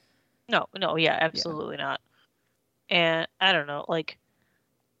 no, yeah, absolutely not. And I don't know, like,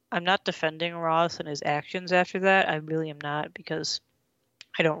 I'm not defending Ross and his actions after that. I really am not, because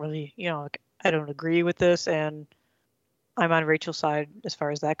I don't really, like, I don't agree with this, and I'm on Rachel's side as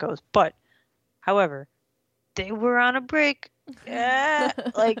far as that goes. But, however, they were on a break. Yeah,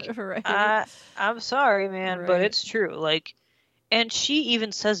 like, Right. I'm sorry, man, but Right. it's true. Like, and she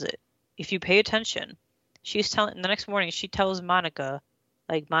even says it. If you pay attention, the next morning she tells Monica,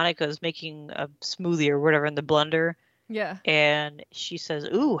 like, Monica's making a smoothie or whatever in the blender. Yeah. And she says,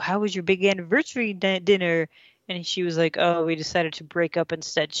 ooh, how was your big anniversary dinner? And she was like, oh, we decided to break up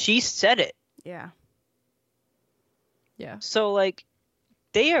instead. She said it. Yeah. Yeah. So, like,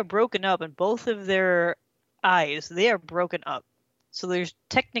 they are broken up, and both of their eyes, they are broken up. So there's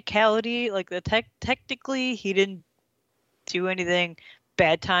technicality, like, technically he didn't do anything.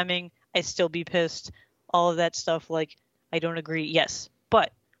 Bad timing. I'd still be pissed. All of that stuff, like, I don't agree. Yes.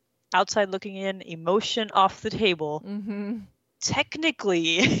 But outside looking in, emotion off the table. Mm-hmm.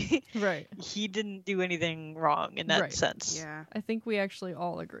 Technically, Right. he didn't do anything wrong in that Right. sense. Yeah. I think we actually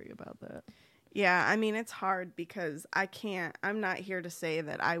all agree about that. Yeah, I mean, it's hard because I'm not here to say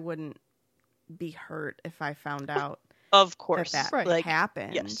that I wouldn't be hurt if I found out Of course. that Right. Like,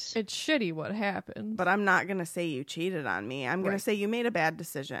 happened. yes. It's shitty what happened. But I'm not gonna say you cheated on me. I'm gonna Right. say you made a bad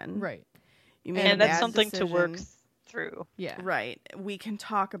decision. right. You made a And that's bad something to work decision. through. Yeah. Right. We can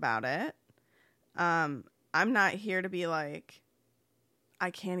talk about it. I'm not here to be like, I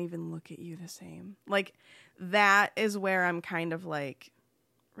can't even look at you the same. Like, that is where I'm kind of like,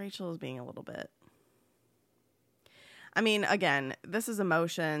 Rachel is being a little bit. I mean, again, this is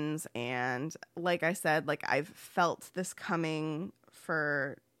emotions. And like I said, like, I've felt this coming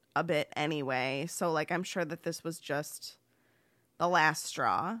for a bit anyway. So, like, I'm sure that this was just the last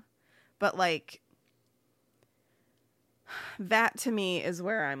straw. But, like, that to me is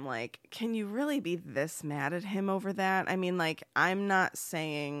where I'm like, can you really be this mad at him over that? I mean, like, I'm not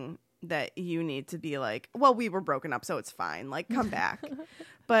saying that you need to be like, well, we were broken up, so it's fine. Like, come back.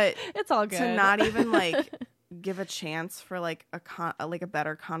 But It's all good. to not even like give a chance for like a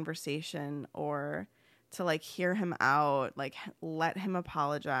better conversation, or to like hear him out, like let him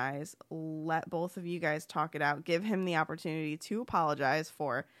apologize, let both of you guys talk it out, give him the opportunity to apologize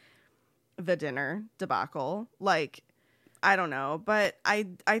for the dinner debacle. Like, I don't know, but I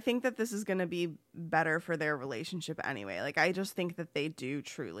think that this is going to be better for their relationship anyway. Like, I just think that they do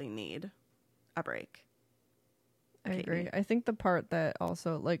truly need a break. I Katie. agree. I think the part that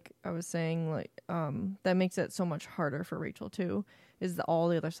also, like I was saying, like that makes it so much harder for Rachel too, is all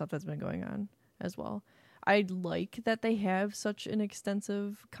the other stuff that's been going on as well. I like that they have such an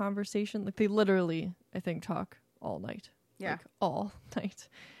extensive conversation. Like, they literally, I think, talk all night. Yeah. Like, all night.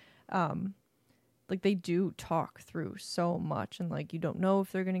 Like, they do talk through so much, and like, you don't know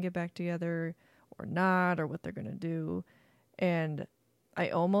if they're gonna get back together or not, or what they're gonna do. And I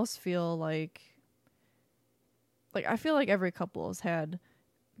almost feel like I feel like every couple has had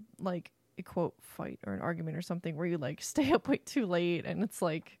like a quote fight or an argument or something where you like stay up way too late, and it's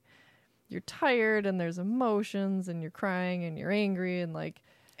like you're tired and there's emotions and you're crying and you're angry, and like,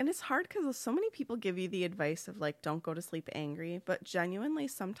 And it's hard because so many people give you the advice of like, don't go to sleep angry, but genuinely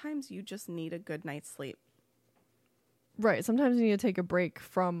sometimes you just need a good night's sleep. right, sometimes you need to take a break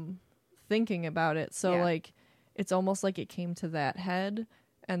from thinking about it. So Yeah. like, it's almost like it came to that head,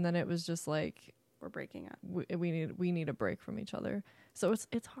 and then it was just like, We're breaking up. we need a break from each other. So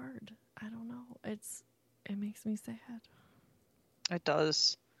it's hard. I don't know. It makes me sad. It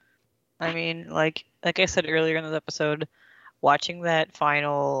does. I mean, like I said earlier in the episode, watching that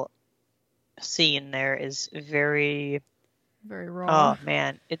final scene there is very, Very raw. oh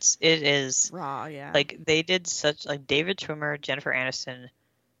man, it is. Raw, yeah. Like, they did such, like, David Schwimmer, Jennifer Aniston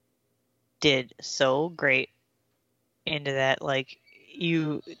did so great into that. Like,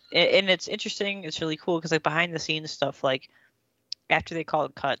 and it's interesting, it's really cool because like behind the scenes stuff, like after they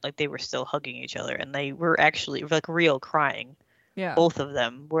called cut, like they were still hugging each other, and they were actually like real crying. Yeah. Both of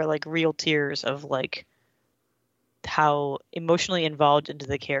them were like real tears of like how emotionally involved into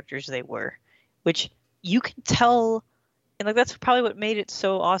the characters they were, which you can tell. And like, that's probably what made it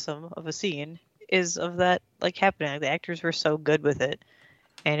so awesome of a scene, is of that like happening. Like, the actors were so good with it,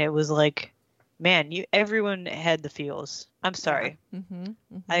 and it was like, man, everyone had the feels. I'm sorry. Mm-hmm.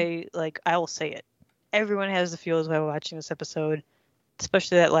 I will say it. Everyone has the feels while watching this episode,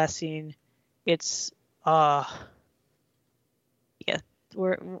 especially that last scene. It's yeah,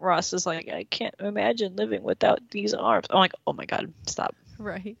 where Ross is like, I can't imagine living without these arms. I'm like, oh my god, stop.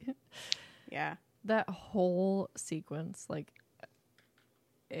 Right. yeah. That whole sequence, like,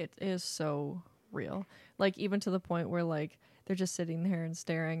 it is so real. Like, even to the point where like they're just sitting there and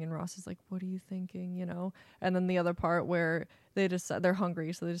staring, and Ross is like, what are you thinking, you know? And then the other part where they're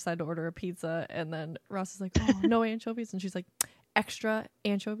hungry, so they decide to order a pizza, and then Ross is like, oh, no anchovies, and she's like, extra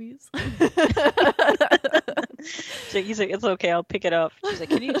anchovies. So he's like, it's okay, I'll pick it up. She's like,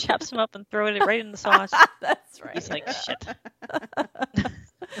 can you chop some up and throw it right in the sauce? That's right. He's like, shit.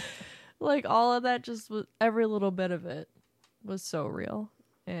 Like, all of that just was, every little bit of it was so real,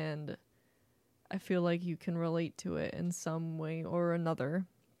 and I feel like you can relate to it in some way or another.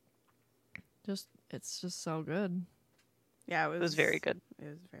 It's just so good. Yeah, It was very good. It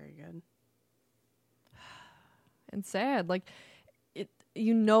was very good. And sad. Like,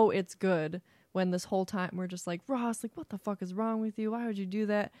 it's good when this whole time we're just like, Ross, like, what the fuck is wrong with you? Why would you do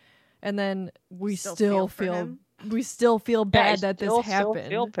that? And then we still feel bad that this happened. Still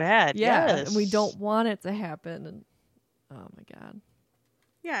feel bad. Yeah, Yes. and we don't want it to happen. And oh my god.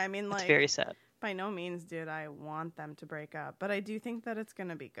 Yeah, I mean, like, It's very sad. by no means did I want them to break up, but I do think that it's going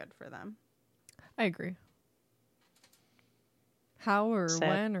to be good for them. I agree. How or Sad.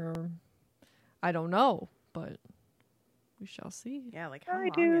 when or I don't know, but we shall see. Yeah, like, how I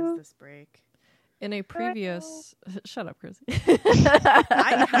long do. is this break? In a previous, shut up, Chrissy.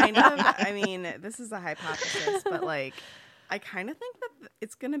 I mean, this is a hypothesis, but like, I kind of think that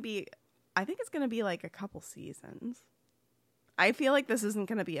it's going to be, I think it's going to be like a couple seasons. I feel like this isn't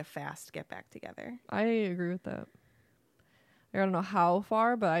going to be a fast get back together. I agree with that. I don't know how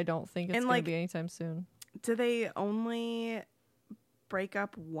far, but I don't think it's going to be anytime soon. Do they only break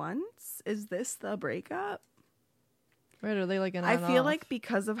up once? Is this the breakup? Right, are they like an I feel on-off? like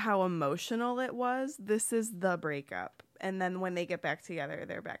because of how emotional it was, this is the breakup. And then when they get back together,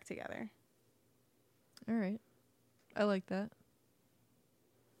 they're back together. All right. I like that.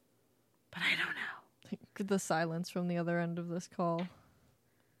 But I don't know. The silence from the other end of this call.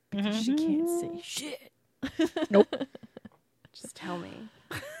 Mhm. She can't say shit. Nope. Just tell me.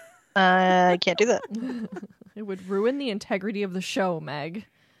 I can't do that. It would ruin the integrity of the show, Meg.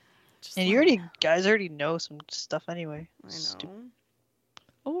 Just And you guys already know some stuff anyway. I know. Stupid.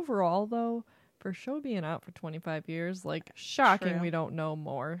 Overall, though, for a show being out for 25 years, like, shocking True. we don't know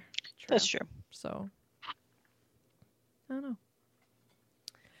more. That's true. So, I don't know.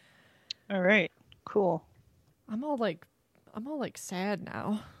 All right. Cool. I'm all like sad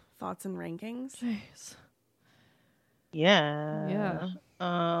now. Thoughts and rankings? Jeez. Yeah. Yeah.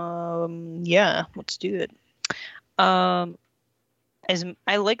 Yeah, let's do it. As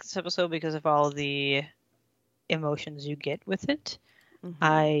I like this episode because of all the emotions you get with it. Mhm.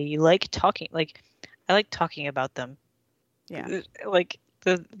 I like talking about them. Yeah.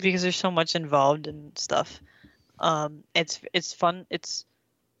 Because there's so much involved and stuff. It's fun. It's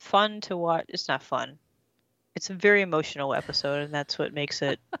fun to watch. It's not fun. It's a very emotional episode, and that's what makes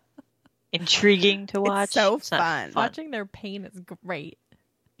it intriguing to watch. It's so It's not fun. Watching their pain is great.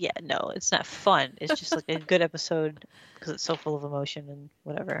 Yeah, no, it's not fun. It's just like a good episode because it's so full of emotion and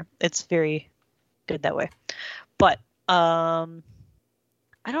whatever. It's very good that way. But I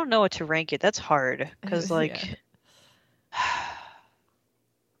don't know what to rank it. That's hard because like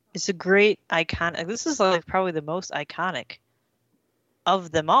it's a great iconic. This is like probably the most iconic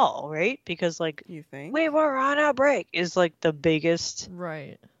of them all, right? Because like You think? we were on a break is like the biggest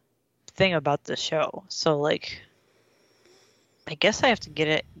Right. thing about the show. So like I guess I have to give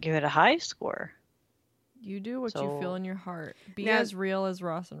it a high score. You do what you So- feel in your heart. Be Now- as real as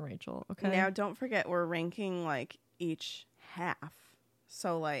Ross and Rachel, okay? Now, don't forget we're ranking like each half.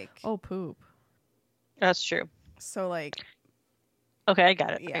 So like, Oh, poop. That's true. Okay, I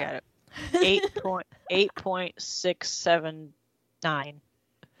got it. Yeah. I got it. 8.679.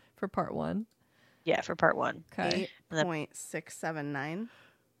 For part 1. Yeah, for part 1. Okay. 8.679.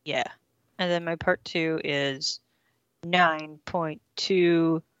 Yeah. And then my part 2 is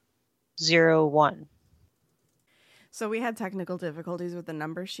 9.201. So we had technical difficulties with the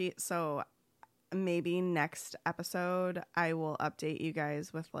number sheet. So maybe next episode I will update you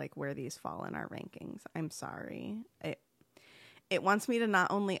guys with like where these fall in our rankings. I'm sorry. It wants me to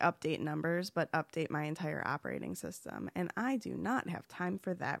not only update numbers, but update my entire operating system. And I do not have time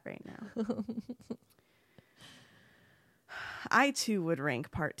for that right now. I too would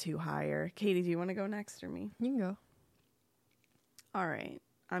rank part 2 higher. Katie, do you want to go next or me? You can go. All right.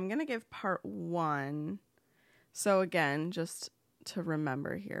 I'm going to give part 1. So again, just to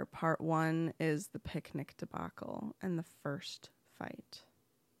remember here, part 1 is the picnic debacle and the first fight.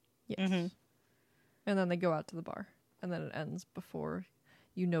 Yes. Mhm. And then they go out to the bar. And then it ends before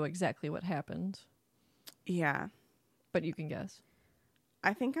you know exactly what happened. Yeah. But you can guess.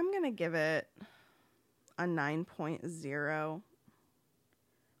 I think I'm going to give it a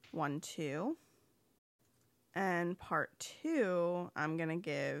 9.012. And part 2, I'm going to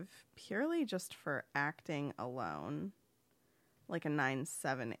give purely just for acting alone, like a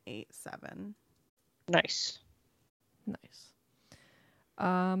 9.787. Nice. Nice.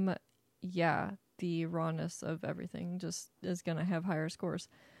 Yeah, the rawness of everything just is gonna have higher scores.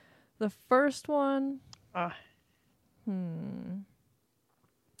 The first one, Ah. The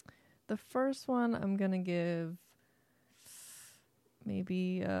first one I'm gonna give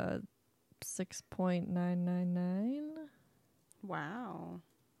maybe 6.999. Wow.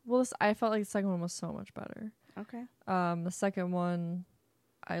 Well, I felt like the second one was so much better. Okay. The second one,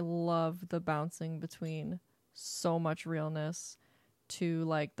 I love the bouncing between so much realness to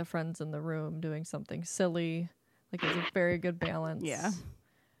like the friends in the room doing something silly. Like it's a very good balance. Yeah.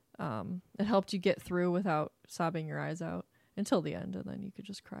 It helped you get through without sobbing your eyes out until the end, and then you could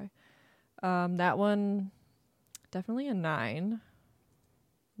just cry. That one, definitely a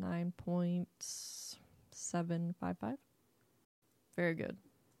 9.755. Very good.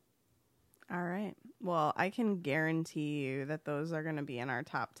 All right. Well, I can guarantee you that those are going to be in our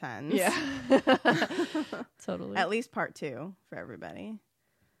top 10s. Yeah. Totally. At least part 2 for everybody.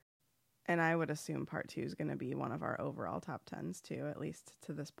 And I would assume part 2 is going to be one of our overall top 10s too, at least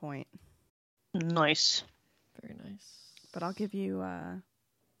to this point. Nice. Very nice. But I'll give you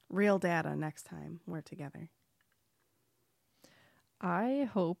real data next time we're together. I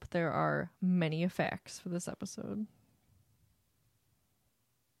hope there are many facts for this episode.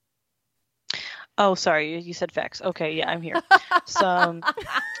 Oh, sorry, you said facts. Okay, yeah, I'm here.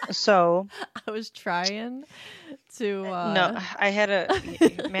 So I was trying to. no, I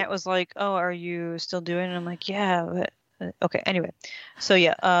had Matt was like, "Oh, are you still doing it?" And I'm like, "Yeah." But, okay. Anyway, so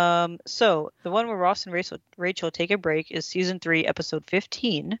yeah. So the one where Ross and Rachel take a break is season 3, episode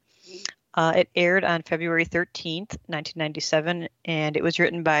 15. It aired on February 13th, 1997, and it was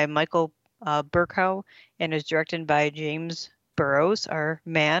written by Michael Burkow and is directed by James Burrows, our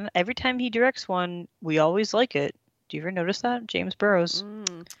man. Every time he directs one, we always like it. Do you ever notice that? James Burrows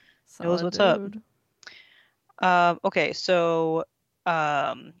knows what's up. Okay, so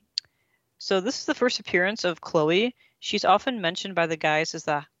this is the first appearance of Chloe. She's often mentioned by the guys as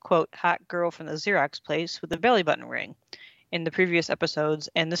the, quote, hot girl from the Xerox place with the belly button ring in the previous episodes,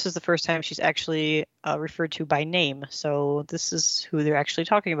 and this is the first time she's actually referred to by name. So this is who they're actually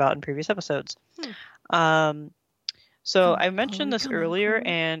talking about in previous episodes. So I mentioned this earlier,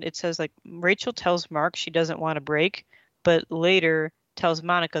 and it says, like, Rachel tells Mark she doesn't want to break, but later tells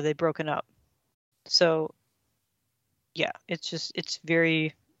Monica they've broken up. So, yeah, it's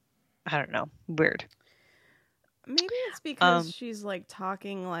very, I don't know, weird. Maybe it's because she's, like,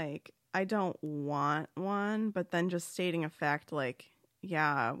 talking like, I don't want one, but then just stating a fact like,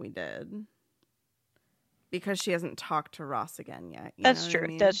 yeah, we did. Because she hasn't talked to Ross again yet. That's true. I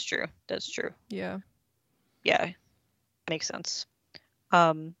mean? That's true. Yeah. Yeah. Makes sense.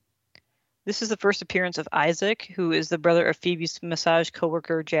 This is the first appearance of Isaac, who is the brother of Phoebe's massage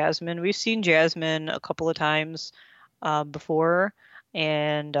coworker Jasmine. We've seen Jasmine a couple of times before,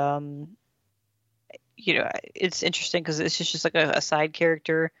 and it's interesting because it's just like a side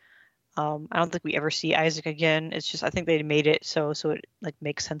character. I don't think we ever see Isaac again. It's just I think they made it so it like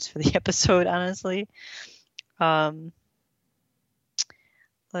makes sense for the episode, honestly.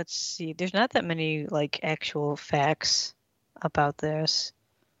 Let's see. There's not that many like actual facts about this.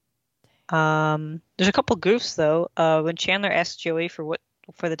 There's a couple goofs though. When Chandler asks Joey for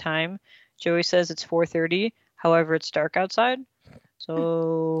the time, Joey says it's 4:30. However, it's dark outside.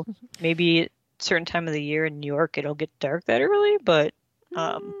 So maybe at a certain time of the year in New York it'll get dark that early, but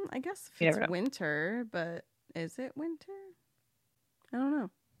I guess if it's winter, but is it winter? I don't know.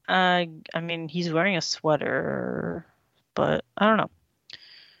 I mean, he's wearing a sweater, but I don't know.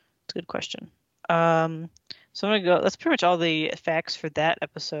 It's a good question. So I'm gonna go. That's pretty much all the facts for that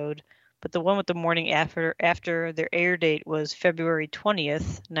episode. But the one with the morning after their air date was February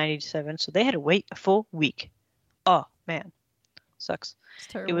 20th, 1997. So they had to wait a full week. Oh man, sucks. It's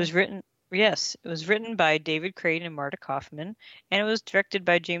terrible. It was written by David Crane and Marta Kaufman, and it was directed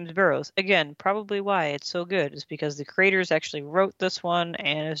by James Burrows. Again, probably why it's so good is because the creators actually wrote this one,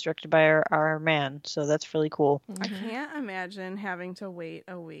 and it was directed by our man. So that's really cool. I can't imagine having to wait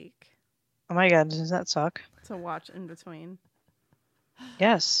a week. Oh my god, does that suck? To watch in between.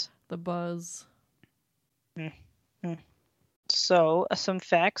 Yes. The buzz. So, some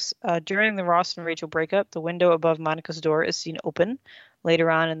facts. During the Ross and Rachel breakup, the window above Monica's door is seen open later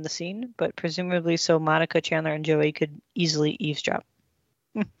on in the scene, but presumably so Monica, Chandler, and Joey could easily eavesdrop.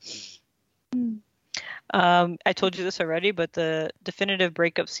 I told you this already, but the definitive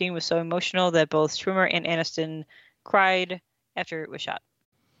breakup scene was so emotional that both Schwimmer and Aniston cried after it was shot.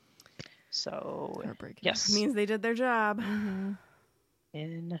 So, yes. It means they did their job. Mm-hmm.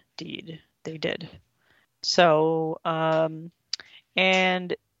 Indeed, they did. So,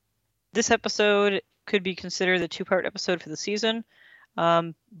 and this episode could be considered the 2-part episode for the season,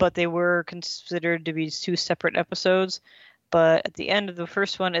 but they were considered to be 2 separate episodes. But at the end of the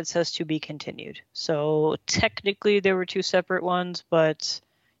first one, it says to be continued. So technically, there were 2 separate ones, but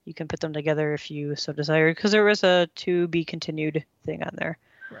you can put them together if you so desire, because there was a to be continued thing on there.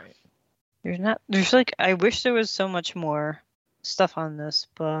 Right. I wish there was so much more stuff on this,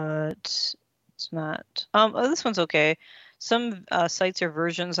 but it's not. This one's okay. Some sites or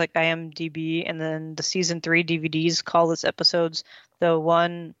versions like IMDb and then the season 3 DVDs call this episodes the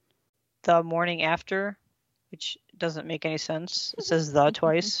morning after, which doesn't make any sense. It says the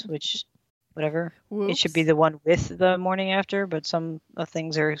twice, which whatever. Whoops. It should be the one with the morning after, but some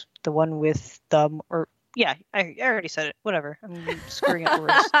things are the one with the or yeah, I already said it. Whatever. I'm screwing up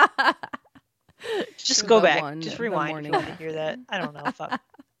words. Just go back. Just rewind if you want to hear that. I don't know. Fuck.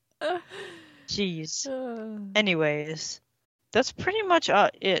 Jeez. Anyways, that's pretty much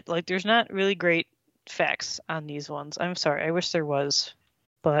it. Like, there's not really great facts on these ones. I'm sorry. I wish there was.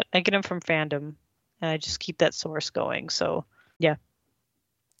 but I get them from fandom, and I just keep that source going. So yeah,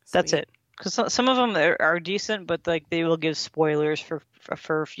 that's Sweet. it. Because some of them are decent, but like they will give spoilers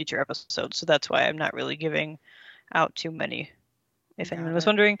for future episodes. So that's why I'm not really giving out too many. If Got anyone was it.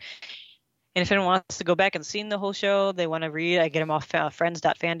 wondering. And if anyone wants to go back and see the whole show, they want to read, I get them off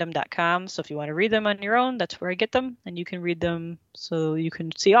friends.fandom.com. So if you want to read them on your own, that's where I get them. And you can read them so you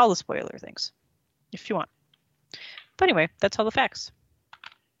can see all the spoiler things if you want. But anyway, that's all the facts.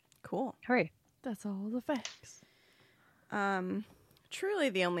 Cool. Hooray. That's all the facts. Truly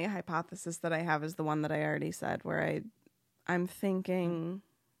the only hypothesis that I have is the one that I already said, where I'm thinking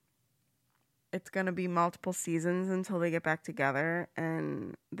it's going to be multiple seasons until they get back together,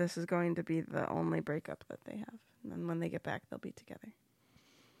 and this is going to be the only breakup that they have. And then when they get back, they'll be together.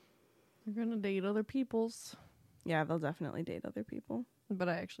 You're gonna date other people's, Yeah, they'll definitely date other people. but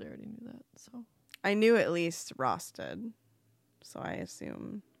I actually already knew that. So I knew at least Ross did, so I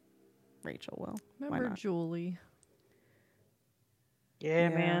assume Rachel will. Why remember not? Julie? Yeah,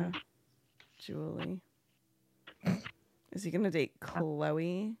 man. Julie. Is he going to date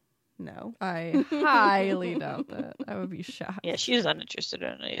Chloe? No. I highly doubt that. I would be shocked. Yeah, she's uninterested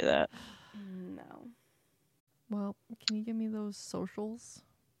in any of that. No. Well, can you give me those socials?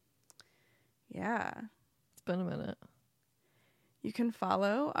 Yeah. It's been a minute. You can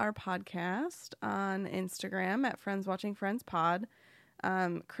follow our podcast on Instagram at Friends Watching Friends Pod.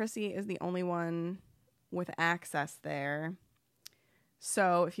 Chrissy is the only one with access there.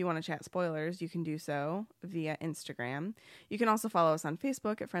 So if you want to chat spoilers, you can do so via Instagram. You can also follow us on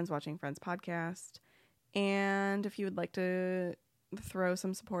Facebook at Friends Watching Friends Podcast. And if you would like to throw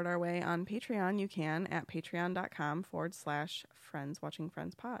some support our way on Patreon, you can at patreon.com/Friends Watching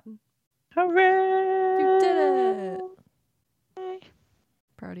Friends Pod. Hooray! You did it.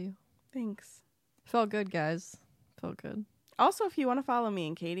 Proud of you. Thanks. Felt good, guys. Felt good. Also, if you want to follow me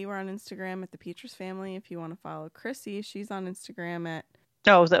and Katie, we're on Instagram at the Petrus Family. If you want to follow Chrissy, she's on Instagram at...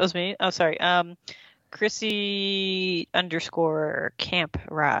 Oh, that was me? Oh, sorry. Chrissy _Camp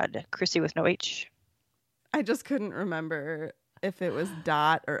Rod. Chrissy with no H. I just couldn't remember if it was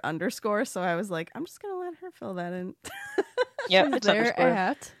dot or underscore, so I was like, I'm just going to let her fill that in. Yeah, She's it's there underscore.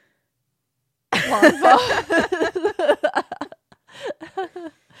 at Larva.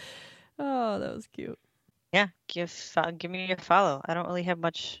 Oh, that was cute. Yeah, give me a follow. I don't really have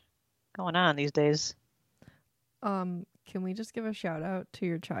much going on these days. Can we just give a shout out to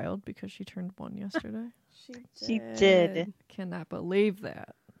your child because she turned 1 yesterday? She did. Cannot believe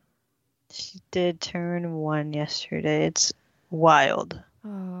that. She did turn 1 yesterday. It's wild.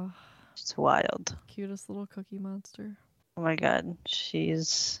 Oh, It's wild. cutest little cookie monster. Oh my god,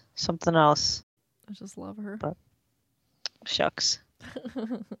 she's something else. I just love her. Shucks.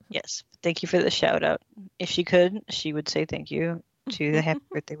 Yes, thank you for the shout out. If she could, she would say thank you to the happy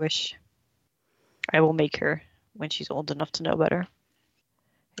birthday wish. I will make her when she's old enough to know better.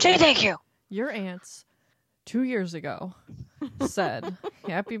 Say thank you. Your aunts 2 years ago said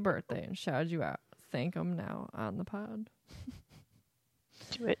happy birthday and shouted you out. Thank them now on the pod.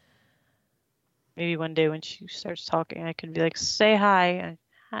 Do it. Maybe one day when she starts talking, I could be like, say hi. And,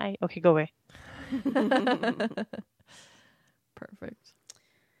 hi. Okay, go away. Perfect.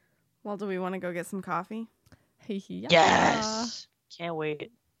 Well, do we want to go get some coffee? Yeah. Yes. Can't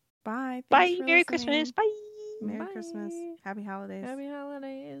wait. Bye. Bye. Thanks for Merry listening. Christmas. Bye. Merry Bye. Christmas. Happy holidays. Happy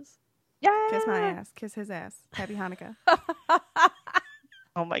holidays. Yeah. Kiss my ass. Kiss his ass. Happy Hanukkah.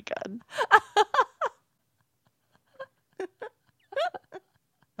 Oh my god.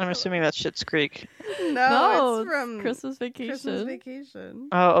 I'm assuming that's Schitt's Creek. No, it's from Christmas Vacation. Christmas Vacation.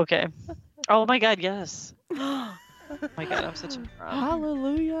 Oh, okay. Oh my god, yes. Oh my god, I'm such a moron.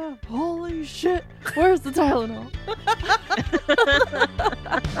 Hallelujah. Holy shit. Where's the Tylenol?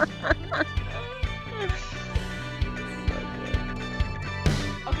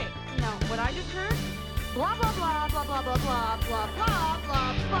 Okay, now what I just heard, blah blah blah blah blah blah blah blah blah blah